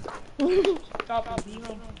broke him. Stop and beat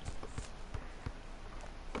him.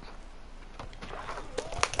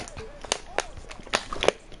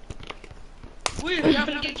 We're not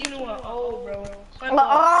gonna get you to an old, bro.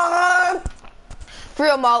 For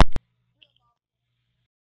real, Mo.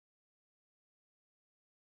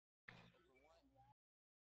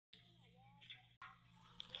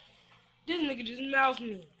 nigga just mouthed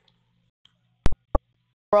me.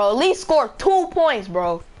 Bro, at least score 2 points,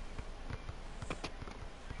 bro.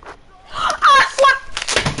 Ah, fuck!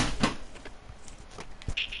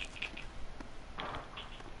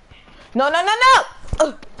 No, no, no,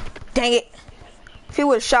 no! Dang it. If he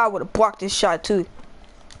would've shot, I would've blocked this shot too.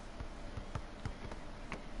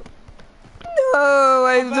 No,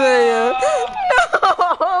 Isaiah.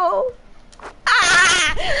 No!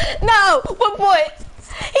 Ah! No! What point?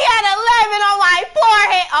 He had 11 on my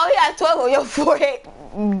forehead. Oh, he had 12 on your forehead.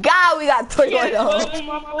 God, we got 21 on. On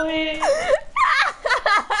my forehead.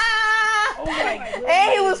 Oh my God.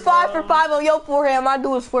 And he was 5 for 5 on your forehead. My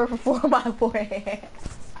dude was 4 for 4 on my forehead.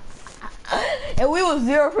 And we was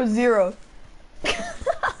 0 for 0.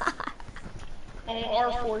 On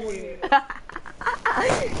our forehead.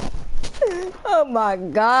 Oh my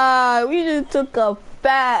God, we just took a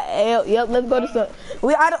fat L. Yep, let's go to sun.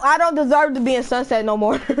 I don't deserve to be in Sunset no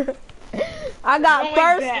more. I got Going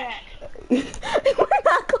first. back. We're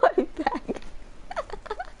not going back.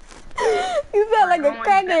 You sound like a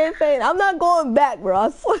crackhead saying, I'm not going back, bro. I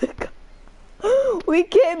swear to God. We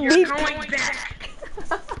can't You're beat. going back.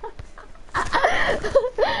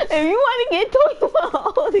 If you want to get 21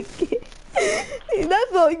 old again,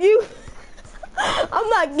 that's on you. I'm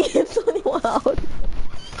not getting 21 old.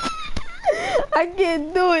 I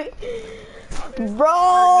can't do it.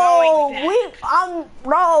 Bro,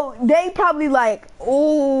 bro, they probably like,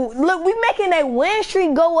 ooh, look, we making that win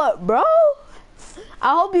streak go up, bro.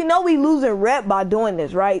 I hope you know we losing rep by doing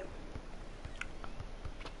this, right?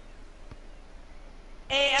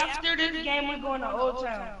 Hey, after this game, we're going to Old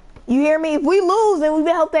Town. You hear me? If we lose and we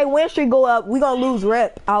help that win streak go up, we gonna lose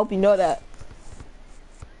rep. I hope you know that.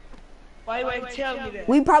 Why you ain't tell me that?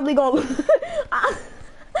 We probably gonna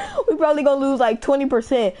we probably gonna lose like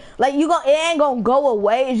 20%. Like it ain't gonna go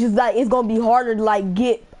away. It's just like it's gonna be harder to like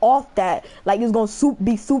get off that. Like it's gonna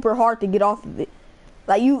be super hard to get off of it.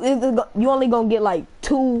 Like you only gonna get like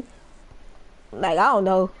 2. Like I don't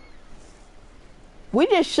know. We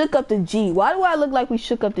just shook up the G. Why do I look like we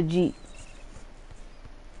shook up the G?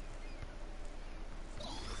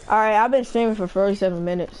 Alright, I've been streaming for 37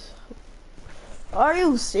 minutes. Are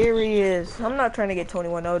you serious? I'm not trying to get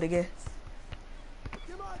 21-0 again.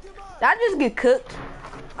 Did I just get cooked?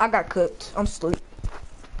 I got cooked. I'm asleep.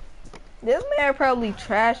 This man probably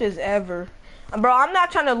trash as ever. Bro, I'm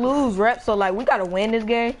not trying to lose reps, so like we gotta win this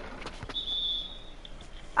game.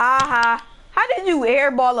 Aha. How did you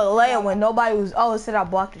airball a layup when nobody was, oh, it said I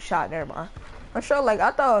blocked the shot, never mind. I'm sure like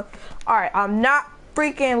I thought, alright, I'm not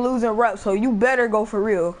freaking losing reps, so you better go for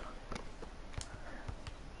real.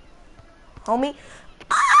 Homie.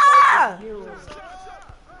 Ah!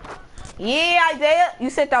 Yeah, Isaiah, you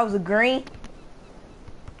said that was a green.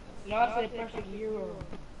 No, I said perfect Euro.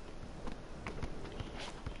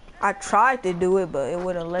 I tried to do it, but it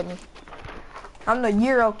wouldn't let me. I'm the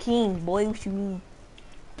Euro king, boy. What you mean?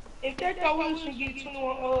 If they thought we was gonna get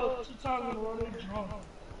 21 2 times in a row, they drunk.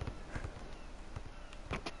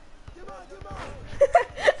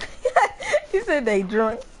 You said they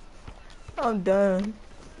drunk. I'm done.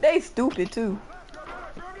 They stupid too.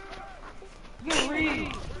 You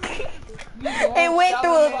read. It went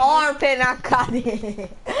through his armpit and I caught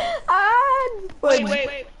it.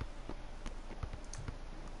 Wait.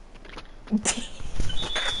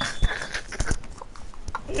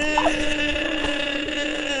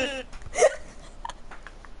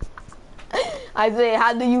 Isaiah,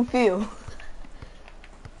 how do you feel?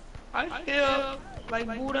 I feel like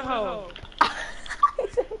Buddha hoe.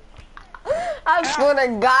 I swear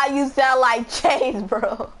to God, you sound like Chase,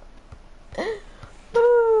 bro.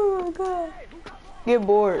 Oh my God. Get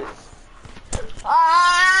bored.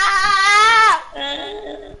 Ah!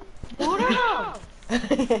 Buddha hoe.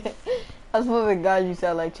 I swear to God, you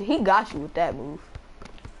sound like Chase. He got you with that move.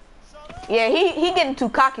 Yeah, he getting too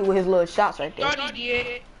cocky with his little shots right there. Thought he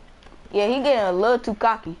did. Yeah, he getting a little too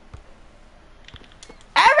cocky.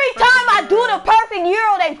 Every time I do the perfect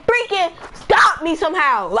Euro, they freaking stop me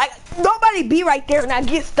somehow. Like, nobody be right there and I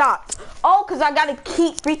get stopped. Oh, because I got to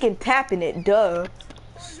keep freaking tapping it. Duh.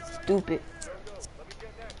 Stupid.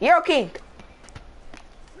 Euro King.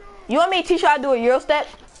 You want me to teach you how to do a Euro step?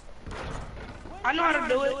 I know how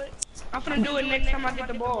to do it. I'm finna do it next time I get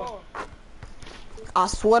the ball. I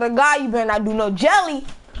swear to God, you better not do no jelly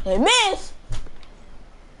and miss.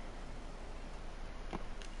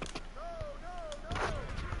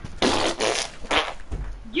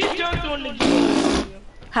 Get dunked on again.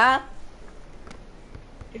 Huh?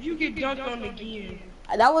 If you get dunked on again.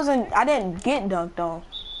 That wasn't, I didn't get dunked on.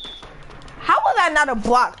 How was that not a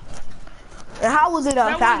block? And how was it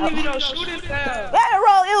a foul? That wasn't even no shooting foul. Yeah,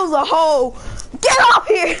 bro, it was a hole. Get off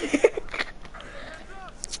here.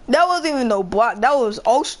 That wasn't even no block. That was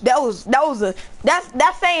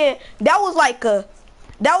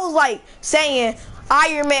like saying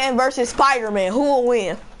Iron Man versus Spider-Man. Who will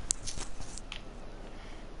win?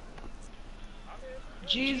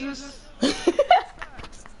 Jesus.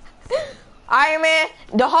 Iron Man,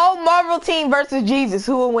 the whole Marvel team versus Jesus.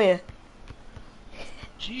 Who will win?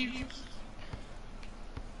 Jesus.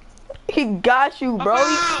 He got you, bro.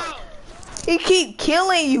 He keep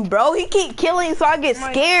killing you, bro. He keep killing you, so I get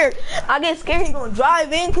scared. I get scared he gonna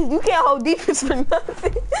drive in because you can't hold defense for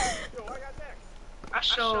nothing. I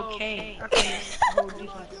sure can't. I can't hold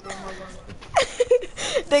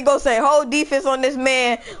defense. They gonna say hold defense on this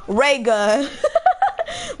man, ray gun.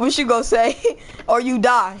 What you gonna say? Or you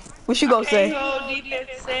die. What you gonna say? Hold defense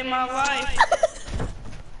to save my life.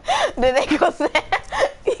 Then they gonna say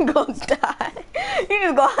he gonna die. You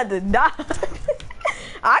just gonna have to die.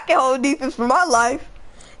 I can hold defense for my life.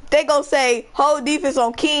 They gonna say hold defense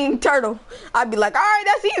on King Turtle. I'd be like, all right,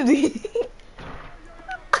 that's easy.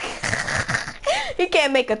 He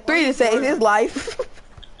can't make a 3 to save his life.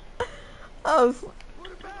 I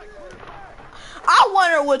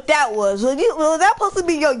wonder what that was. Was that supposed to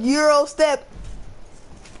be your Euro step?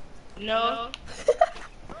 No.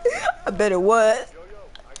 I bet it was.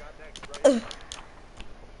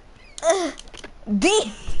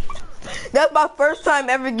 D. That's my first time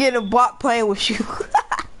ever getting a bot playing with you.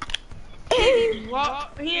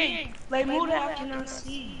 Walk here. Like, move that I cannot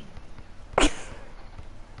see.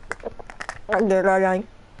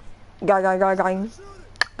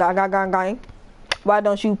 Why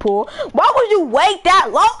don't you pull? Why would you wait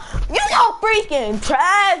that long? You so freaking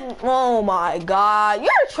trash. Oh my god.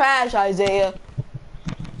 You're trash, Isaiah.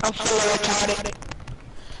 I'm so retarded.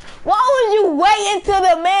 Why would you wait until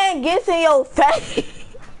the man gets in your face?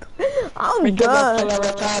 I'm done.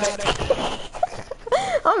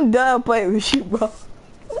 I'm done playing with you, bro.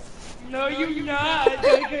 No, you not.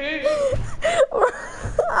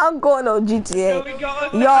 I'm going on GTA.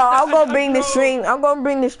 Y'all, I'm gonna bring the stream. I'm gonna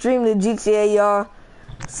bring the stream to GTA, y'all.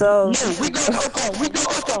 So.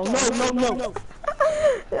 No.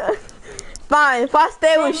 Fine. If I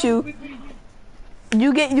stay with you,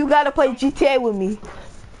 you gotta play GTA with me.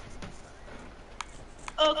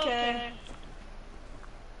 Okay.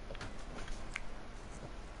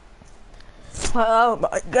 Oh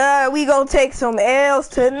my god, we gonna take some L's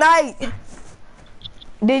tonight.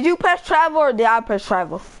 Did you press travel or did I press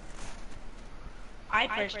travel? I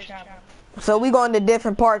pressed travel. So we going to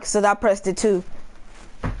different parks, so I pressed it too.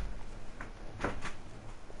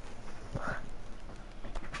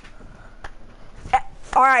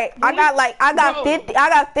 All right, I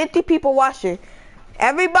got 50 people watching.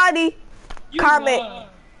 Everybody comment.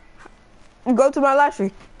 Go to my live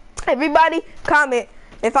stream. Everybody comment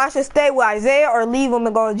if I should stay with Isaiah or leave him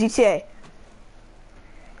and go to GTA.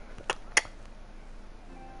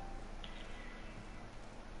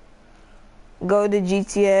 Go to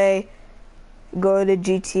GTA. Go to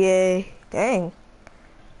GTA. Dang.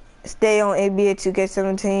 Stay on NBA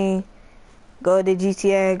 2K17. Go to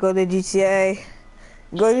GTA. Go to GTA.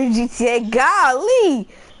 Go to GTA. Golly.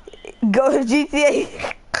 Go to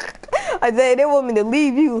GTA. Isaiah, they want me to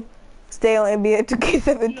leave you. Stay on NBA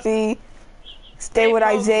 2K17. Stay with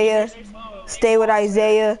Isaiah. Stay with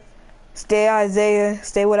Isaiah. Stay Isaiah.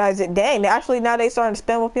 Stay with Isaiah. Dang, actually now they starting to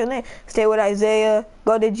spam up your name. Stay with Isaiah.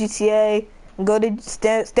 Go to GTA. Go to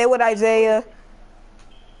stay with Isaiah.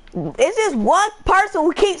 It's just one person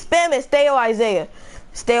who keeps spamming stay on Isaiah.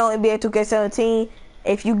 Stay on NBA 2K17.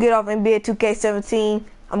 If you get off NBA 2K17,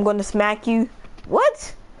 I'm gonna smack you.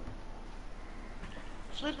 What?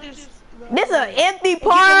 This is an empty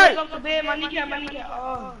part.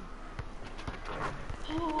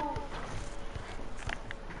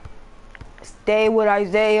 Stay with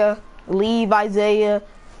Isaiah. Leave Isaiah.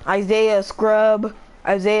 Isaiah scrub.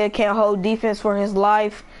 Isaiah can't hold defense for his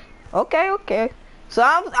life. Okay. So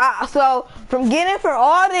so from getting for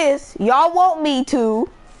all this, y'all want me to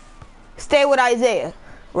stay with Isaiah,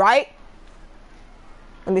 right?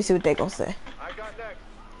 Let me see what they gonna say. I got next.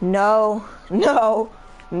 No.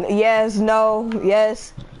 Yes. No.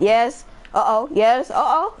 Yes. Yes. Yes.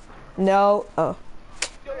 No. Oh.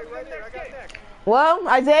 Right there, I got next. Well,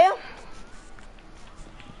 Isaiah,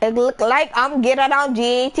 it look like I'm getting on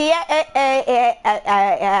GTA.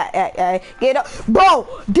 Get up, bro.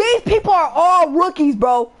 These people are all rookies,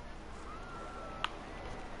 bro.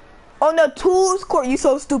 On the tools court, you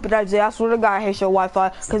so stupid, Isaiah. I swear to God, I hate your Wi-Fi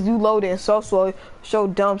because you loading so slow, so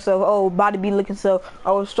dumb. So, oh, body be looking so.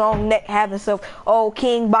 Oh, strong neck having so. Oh,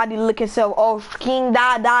 king body looking so. Oh, king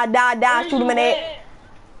die. Shoot him in the head.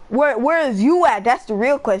 Where is you at? That's the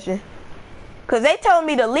real question. Cause they telling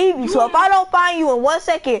me to leave you. So if I don't find you in 1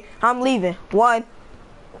 second, I'm leaving. 1.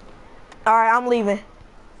 All right, I'm leaving.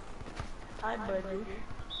 Hi, buddy.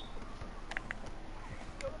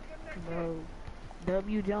 Bro,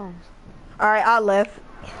 W. Jones. All right, I left.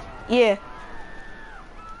 Yeah.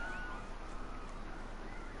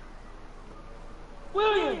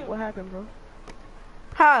 William. What happened, bro?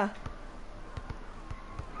 Huh?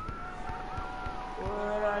 What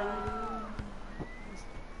are you?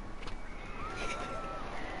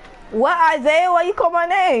 What, Isaiah? Why you call my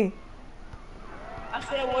name? I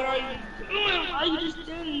said, what are you doing? Why are you just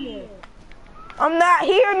standing there? I'm not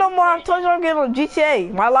here no more. I told you I'm getting on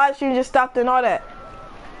GTA. My live stream just stopped and all that.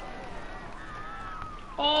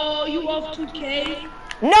 Oh, you off 2K?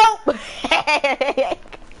 Nope.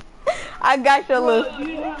 I got your Bro, little.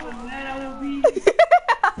 you know how mad I will be.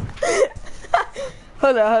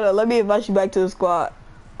 Hold on. Let me invite you back to the squad.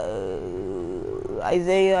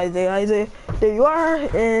 Isaiah. There you are.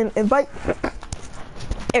 And invite.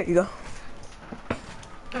 There you go.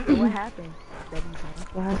 What happened? W. Jones?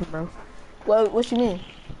 What happened, bro? What you mean?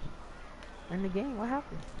 In the game, what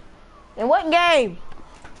happened? In what game?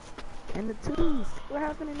 In the twos. What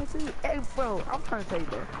happened in the twos? Hey, bro, I'm trying to tell you,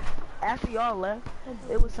 bro. After y'all left,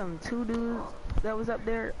 there was some 2 dudes that was up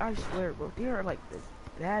there. I swear, bro, they are like the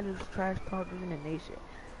baddest trash talkers in the nation.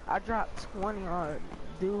 I dropped 20 on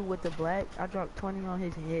dude with the black. I dropped 20 on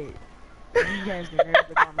his head. You guys the nerve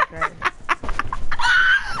to call me trash.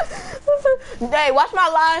 Hey, watch my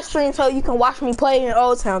live stream so you can watch me play in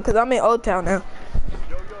Old Town, cause I'm in Old Town now.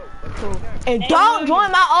 Cool. And don't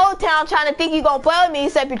join my Old Town trying to think you gonna play with me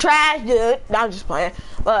except you're trash, dude. No, I'm just playing.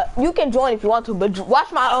 But you can join if you want to. But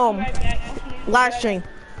watch my live stream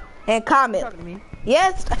and comment. Talking to me.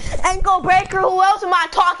 Yes, Ankle Breaker. Who else am I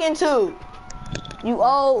talking to? You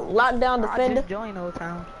old lockdown I defender. just joined Old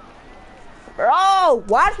Town. Bro,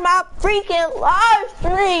 watch my freaking live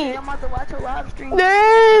Hey, stream. I'm about to watch your live stream.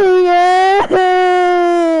 Yeah.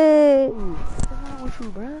 Ooh, what's wrong with you,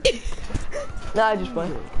 bro? Nah, I just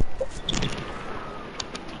playing.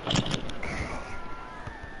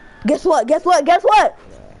 Guess what? Gang Breaker,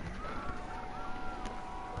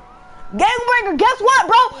 guess what,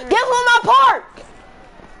 bro? Guess who my park?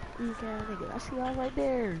 You got nigga. I see y'all right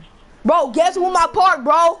there. Bro, guess who my park,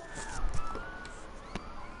 bro?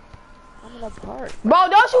 I'm in the park. Bro,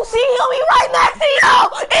 don't you see him? He right next to you!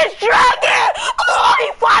 It's Dragon! Oh,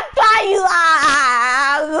 he fucked on you!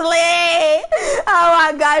 Oh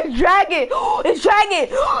my god, it's Dragon! It's Dragon!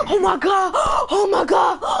 Oh my god! Oh my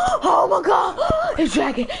god! Oh my god! It's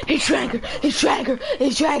Dragon! It's Dragon! It's Dragon!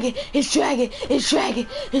 It's Dragon! It's Dragon! It's Dragon!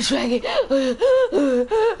 It's Dragon!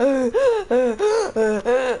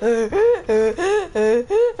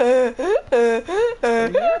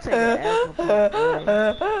 You take an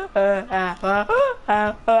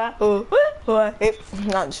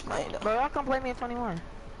No, I'm just playing though. Bro, y'all come play me in 21.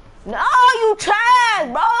 No, you trash,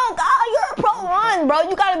 bro. God, you're a pro 1, bro.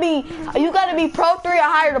 You gotta be pro 3 or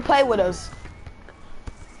higher to play with us.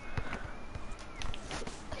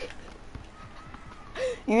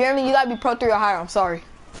 You hear me? You gotta be pro 3 or higher. I'm sorry.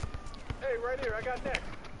 Hey, right here, I got next.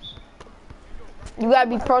 You gotta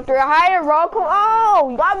be pro 3 or higher, bro. Come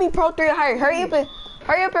on. You gotta be pro 3 or higher. Hurry up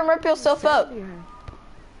and rip yourself up.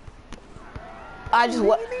 I just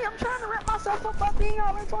what? I'm trying to wrap myself up by being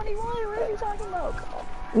all in 21. What are you talking about?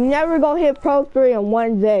 You never gonna hit pro 3 in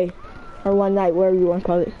one day or one night, whatever you want to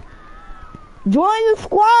call it. Join the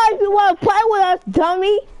squad if you want to play with us,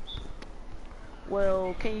 dummy.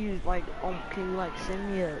 Well, can you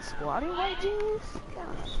send me a squad invite, James?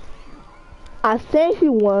 I sent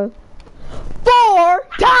you one 4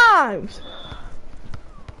 times.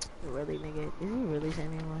 Really, nigga? Did you really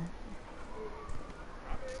send me one?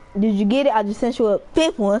 Did you get it? I just sent you a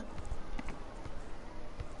 5th one.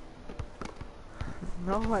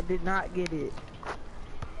 No, I did not get it.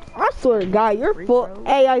 I swear to God, you're Free full. throw?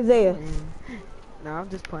 Hey, Isaiah. No, I'm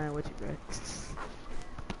just playing with you, bro.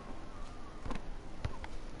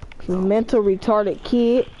 You mental retarded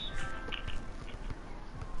kid.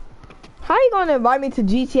 How you gonna invite me to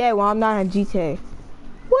GTA while I'm not in GTA?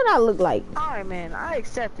 What I look like? Alright, man. I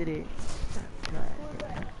accepted it.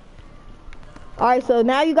 Alright, so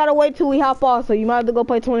now you gotta wait till we hop off, so you might have to go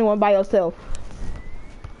play 21 by yourself.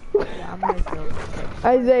 Yeah, I might go.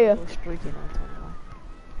 Isaiah. Go streaking on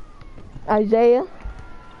 21. Isaiah,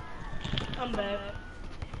 I'm back.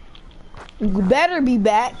 you better be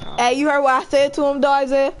back. Hey, you heard what I said to him, though,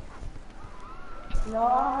 Isaiah? No,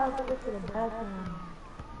 I have to go to the bathroom.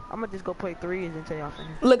 I'm gonna just go play threes until y'all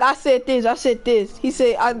finish. Look, I said this. He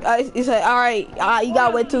said, he said, all right, you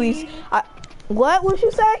gotta wait till he's. What? What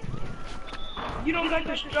you say? You don't got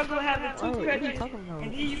to struggle having two Wait, what are you crutches, talking about?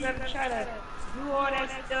 and then you gotta try to do all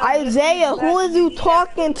that stuff. Isaiah, who is you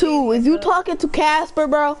talking to? Is you talking to Casper,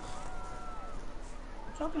 bro? I'm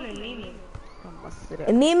talking to Nina. I'm gonna sit up.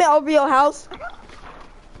 Anema over your house?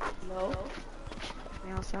 No. Catch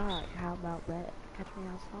me outside. How about that? Catch me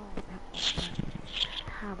outside.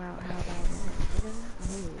 How about that?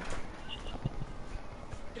 Nigga?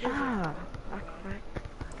 Ah, I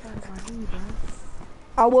cracked my knee, bro.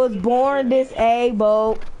 I was born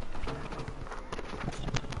disabled.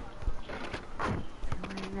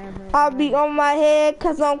 I be on my head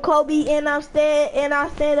cause I'm Kobe and I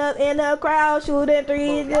stand up in the crowd shooting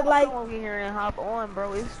threes just like. Come over here and hop on,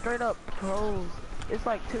 bro. It's straight up pros. It's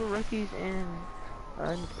like 2 rookies and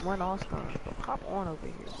 1 all-star. So hop on over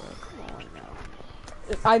here, bro. Come on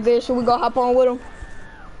now. Isaiah, should we go hop on with him?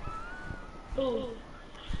 Who?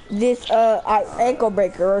 This ankle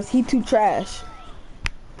breaker, or is he too trash?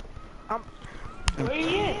 Where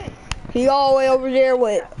he at? He all the way over there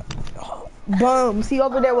with bums. He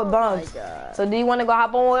over there with bums. So do you want to go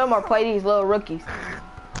hop on with him or play these little rookies?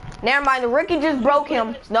 Never mind, the rookie just broke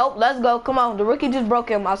him. Nope, let's go. Come on, the rookie just broke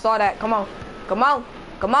him. I saw that. Come on, come on,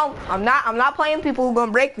 come on. I'm not playing people who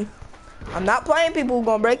gonna break me. I'm not playing people who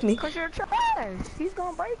gonna break me. Cause you're trash. He's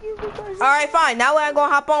gonna break you because. All right, fine. Now I ain't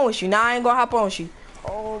gonna hop on with you. Now I ain't gonna hop on with you.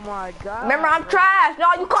 Oh my god. Remember, I'm trash. No,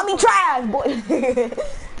 you call me trash, boy.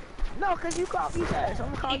 No, cause you called me trash. I'm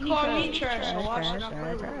gonna call He you called trash. me trash. So why should I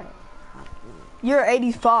play with him? You're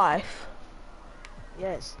 85.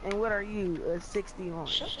 Yes, and what are you? 61.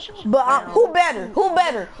 But who better? Who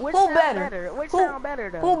better? Which Who sound better? Which Who- sound better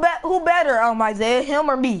though? Who better? Isaiah, him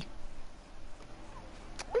or me?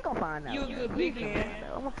 We gonna find out. You a good big man.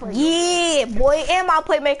 I'm gonna play. Yeah, boy. And my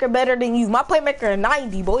playmaker better than you. My playmaker is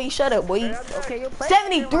 90, boy. Shut up, boy. Okay, you're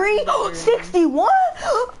 73? 61?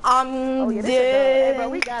 I'm Oh yeah, this is a dub. Hey, dead. bro,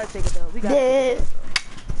 we gotta take it though. We gotta. Dead.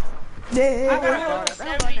 I Dead. gotta hold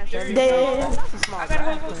 73. Dead. That's a small I gotta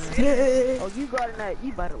guy. hold Dead. Oh, you guarding that?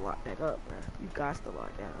 You better lock that up, bro. You got to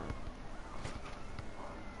lock that up.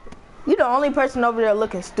 You the only person over there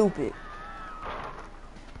looking stupid.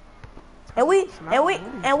 And we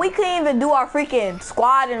couldn't even do our freaking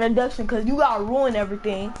squad introduction because you gotta ruin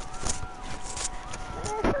everything.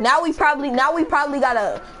 Now we probably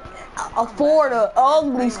gotta afford a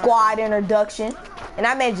ugly squad introduction. And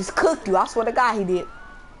that man just cooked you. I swear to God he did.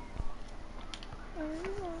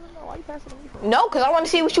 Why you passing me for? No, cause I want to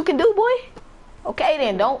see what you can do, boy. Okay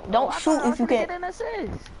then, don't shoot if you Get can. an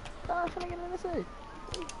assist. I was trying to get an assist.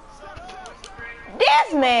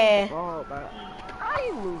 This man. Ball, bro. How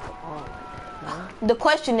you lose the ball? The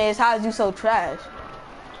question is, how is you so trash?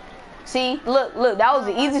 See, look, that was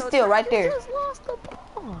the easy steal right You there. just lost the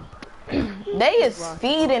ball. They is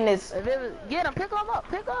feeding this. If it was, get him, pick him up,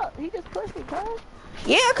 pick up. He just pushed me, bro.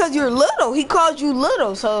 Yeah, cause you're little. He called you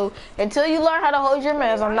little. So until you learn how to hold your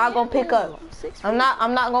mans, I'm not gonna pick up. I'm not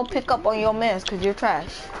gonna pick up on your mans cause you're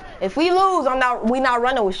trash. If we lose, we not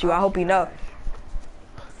running with you. I hope you know.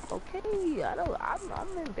 Okay, I know. I'm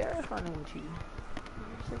embarrassed running with you.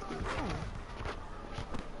 61.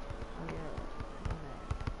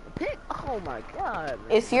 Pick. Oh my god.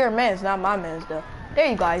 Man. It's your mans, not my mans though. There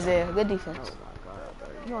you go, Isaiah. Good Oh defense. my god, bro.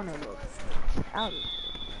 You on that look out.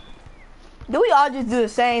 Do we all just do the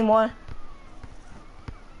same one?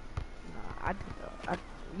 Nah,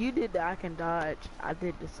 you did the I can dodge. I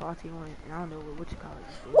did the salty one, and I don't know what you call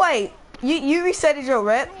it. Wait, you resetted your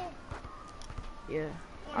rep? Yeah.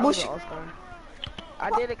 I Well, was an all-star. I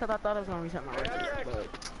did it because I thought I was gonna reset my record, but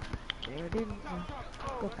there it didn't.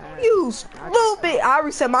 Go past. You stupid! I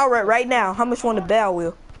reset my rep right now. How much you want the bell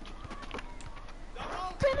wheel?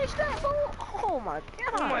 Finish that fool! Oh my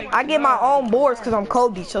god! I get my own boards because I'm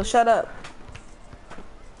Kobe, so shut up.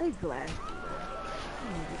 They glass.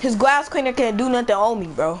 His glass cleaner can't do nothing on me,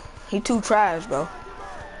 bro. He too trash, bro.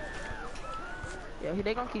 Yo,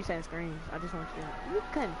 they gonna keep saying screens. I just want you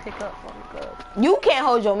couldn't pick up for me, cuz. You can't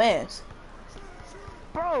hold your mans.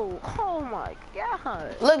 Bro, oh my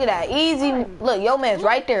god. Look at that, easy. Look, your man's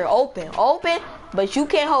right there, open, but you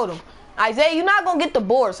can't hold him. Isaiah, you're not gonna get the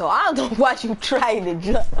board, so I don't know why you trying to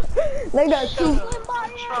jump. They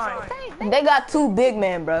got two big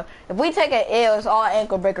men, bro. If we take an L, it's all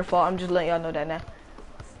ankle breaker fault. I'm just letting y'all know that now.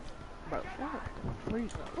 Bro,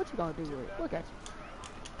 what you gonna do with it? Look at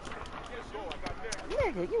you.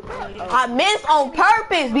 Nigga, you I missed on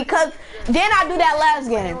purpose because then I do that last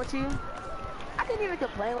game. with you. I can't even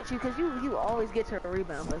complain with you because you always get to a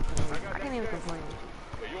rebound. I can't even complain with you.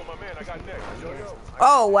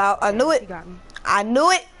 Oh wow, I knew You it. got me. I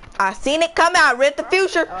knew it. I seen it come out. Read the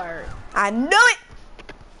future. Alright. I knew it.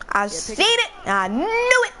 I seen it. I knew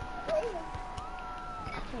it.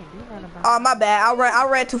 I can't do nothing about Oh, my bad. I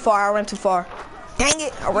ran too far. I ran too far. Dang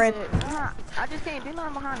it. I ran. I just can't do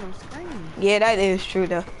nothing behind them screens. Yeah, that is true,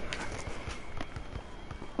 though.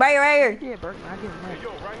 Right here. Yeah, Burton, I give him that. Yo,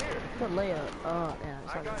 right here. Good layup. Oh, damn.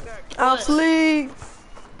 I got next. I'll sleep.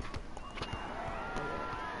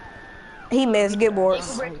 He missed. Get bored.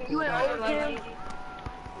 You in overtime?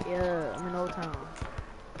 Yeah, I'm in Old Town.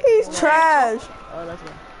 He's trash. Oh, let's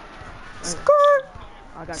go. Skirt.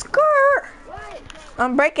 I got Skirt.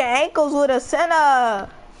 I'm breaking ankles with a center.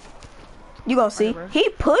 You gonna see? He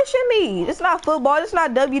pushing me. It's not football. It's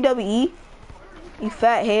not WWE. You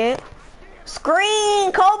fat head.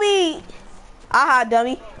 Screen, Kobe. Aha,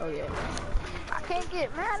 dummy. Oh yeah. I can't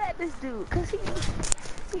get mad at this dude because he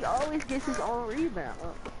always gets his own rebound.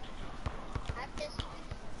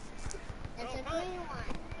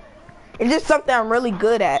 It's just something I'm really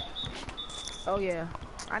good at. Oh yeah.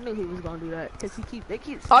 I knew he was gonna do that because they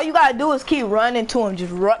keep. All you gotta do is keep running to him.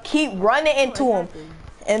 Just keep running into him,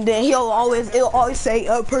 and then it'll always say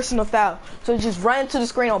personal foul. So just run into the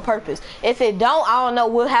screen on purpose. If it don't, I don't know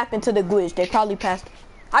what happened to the glitch. They probably passed.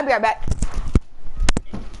 I'll be right back.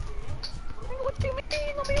 What you mean?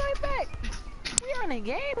 I'll be right back. We are in a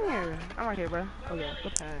game here. I'm right here, bro. Oh yeah,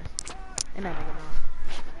 good pass. And that nigga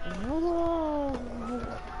now. Whoa.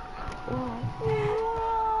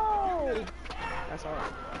 That's all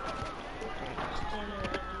right.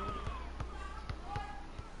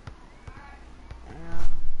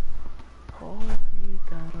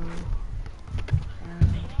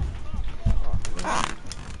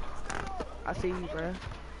 I see you, bro.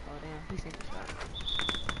 Oh damn, he sent the shot.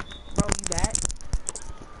 Bro, you back?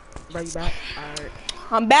 Bro, you back? Alright.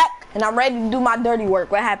 I'm back, and I'm ready to do my dirty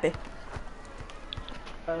work. What happened?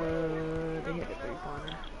 They hit the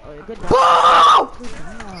three-pointer. Oh yeah, good job. Whoa! Good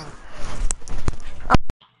job.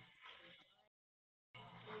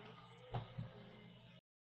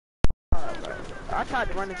 I tried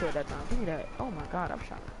to run into it that time. Give me that. Oh my god, I'm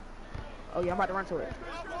shot. Oh yeah, I'm about to run to it.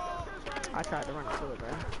 I tried to run into it, bro.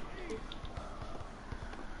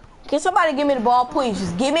 Can somebody give me the ball, please?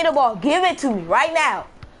 Just give me the ball. Give it to me right now.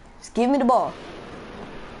 Just give me the ball.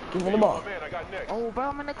 Give me the ball. Oh, man, I got next. Oh, bro,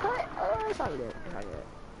 I'm in the cut. Oh, it's all good. It's all good.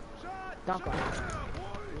 Dunk on it.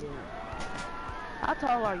 Yeah. How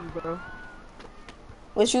tall are you, bro?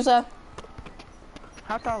 What you say?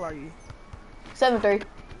 How tall are you? 7'3".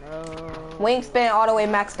 No. Wingspan all the way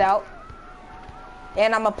maxed out.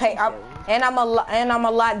 And I'm a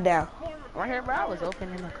lockdown. Right here, bro. I was open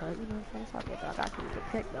in the cut. You know what I'm saying? It's all good. I got you with the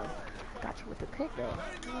pick, though. Got you with the pick, though.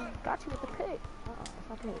 Got you with the pick. It's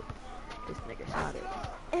all good. This nigga shot it.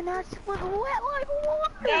 And I just went wet like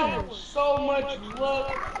water. That was so much luck.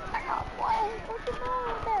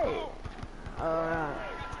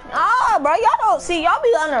 Ah, bro, y'all don't see. Y'all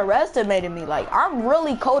be underestimating me. Like, I'm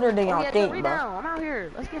really colder than y'all think, bro. I'm out here.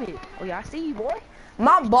 Let's get it. Oh, yeah, I see you, boy.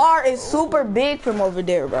 My bar is super big from over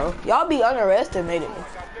there, bro. Y'all be underestimating me.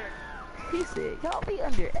 He said, y'all be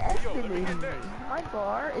underestimating me. My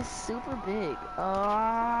bar is super big.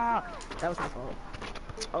 That was my fault.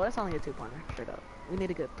 Oh, that's only a 2-pointer. Straight up. We need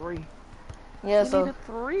a good 3. Yeah, we so need a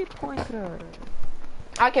 3-pointer.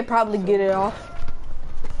 I could probably get it off.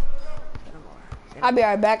 I'll be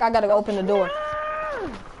right back. I gotta open the door.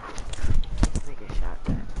 Make a shot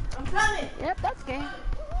there. I'm coming. Yep, that's game.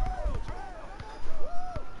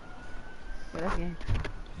 Yeah, that's game.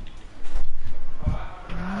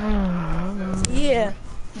 Yeah,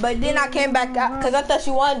 but then I came back out because I thought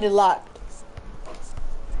you wanted it locked.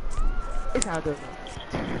 It's all good.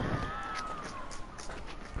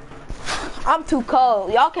 I'm too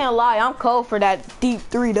cold. Y'all can't lie. I'm cold for that deep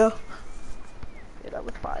 3 though. Yeah, that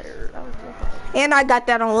was fire. That was good fire. And I got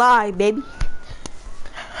that on live, baby.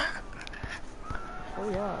 Oh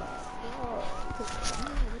yeah. Oh,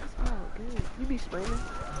 good. You be streaming?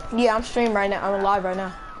 Yeah, I'm streaming right now. I'm live right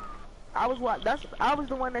now. I was the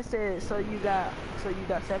one that said so you got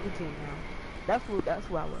 17 now. That's who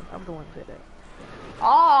I was. I'm the one that said that.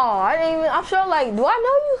 Oh, I didn't even. I'm sure. Like, do I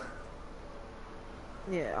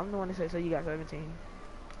know you? Yeah, I'm the one that said so you got 17.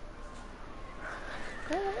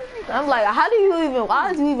 I'm like, how do you even?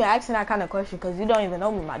 Why is you even asking that kind of question? Because you don't even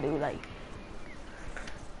know me, my dude. Like,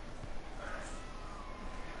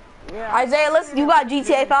 Yeah. Isaiah, listen. You got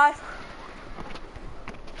GTA 5?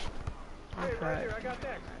 Hey, right here, I got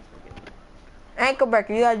next. Ankle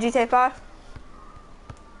breaker. You got GTA 5?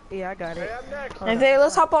 Yeah, I got it. Hey, I'm next. Isaiah,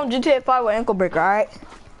 let's hop on GTA 5 with ankle breaker. All right?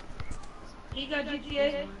 You got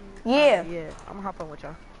GTA? Yeah. Yeah, I'm gonna hop on with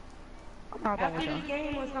y'all. I'm gonna hop on with After y'all. this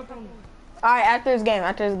game or something? All right. After this game.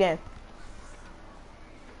 After this game.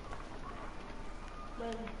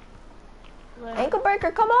 Ankle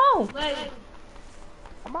breaker. Come on. Like,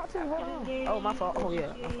 I'm about to. Hold on. Oh, my fault. Oh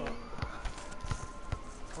yeah, my fault.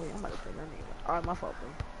 Oh yeah, I'm about to say that name. Alright, my fault, bro.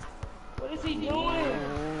 What is he doing?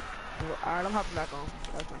 Alright, I'm hopping back on.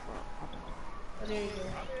 That's my fault. Oh, there you go.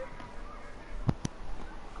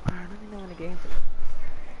 Alright, let me know when the game's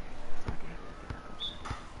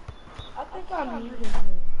I think I muted him.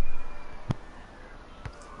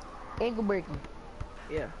 Ankle breaking.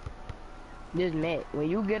 Yeah. This Matt. When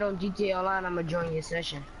you get on GTA Online, I'ma join your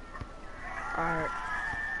session. Alright.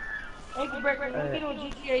 Ankle breaker, when you get on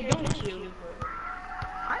GTA, don't kill.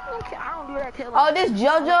 I don't care. I don't do that killing. Oh, this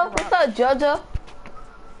JoJo. What's up, JoJo?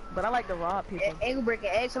 But I like to rob people. Ankle breaking.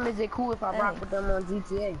 Ask him, is it cool if I rock with them on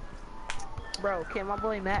GTA? Bro, can my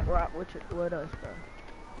boy Matt rock with us, bro?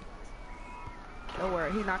 Don't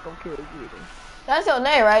worry, he not gonna kill you either. That's your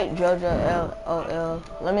name, right? JoJo LOL.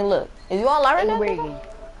 Let me look. Is you on live right Ankle now? breaking.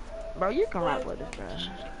 Bro, you can rock with us, bro.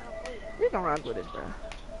 You can rock with us, bro.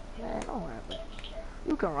 Man, don't worry, bro.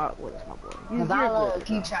 You can rock with us, my boy. You're good,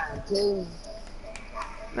 keep trying to kill me.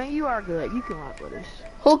 Man, you are good. You can rock with us.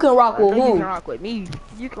 Who can rock with I know you who? can rock with me.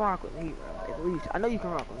 You can rock with me, bro. At least I know you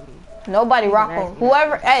can rock with me. Nobody You rock can on. ask me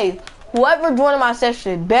Whoever, that. hey, whoever joining my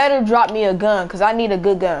session better drop me a gun, cause I need a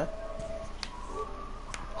good gun.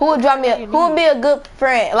 Who would drop me? Who would be a good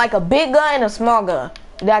friend? Like a big gun and a small gun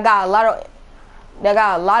that got a lot of. That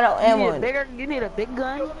got a lot of ammo. You need a big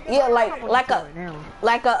gun? Yeah, like a,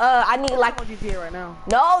 I need like. I'm on GTA right now.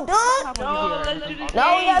 No, dude. No, let's do this.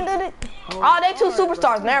 No, yeah, dude. Oh, they two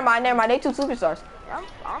superstars. Never mind. They two superstars. I'm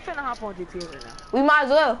finna hop on GTA right now. We might as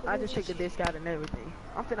well. I just took the disc out and everything.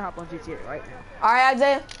 I'm finna hop on GTA right now. All right,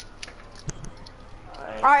 Isaiah.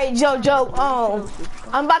 All right, JoJo.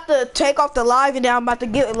 I'm about to take off the live, and then I'm about to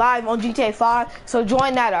get live on GTA 5. So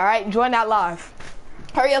join that. All right, join that live.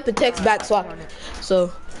 Hurry up and text back so.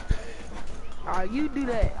 You do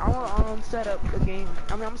that. I want set up the game.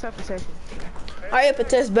 I'm gonna set up the session. Hurry up and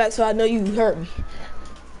text back so I know you heard me.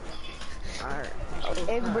 Alright.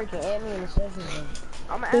 Ankle breaking. Add me in the session.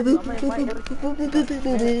 I'm gonna invite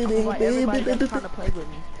everybody that's trying to play with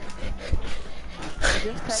me.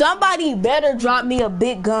 Somebody better drop me a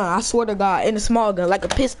big gun. I swear to God, and a small gun, like a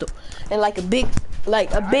pistol, and like a big. I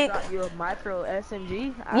got you a micro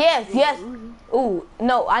SMG. Yes. Ooh,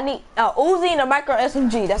 no, I need a Uzi and a micro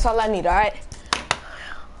SMG. That's all I need. All right.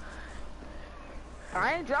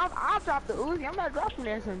 I'll drop the Uzi. I'm not dropping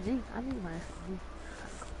the SMG. I need my SMG.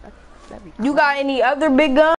 That'd be cool. You got any other big guns?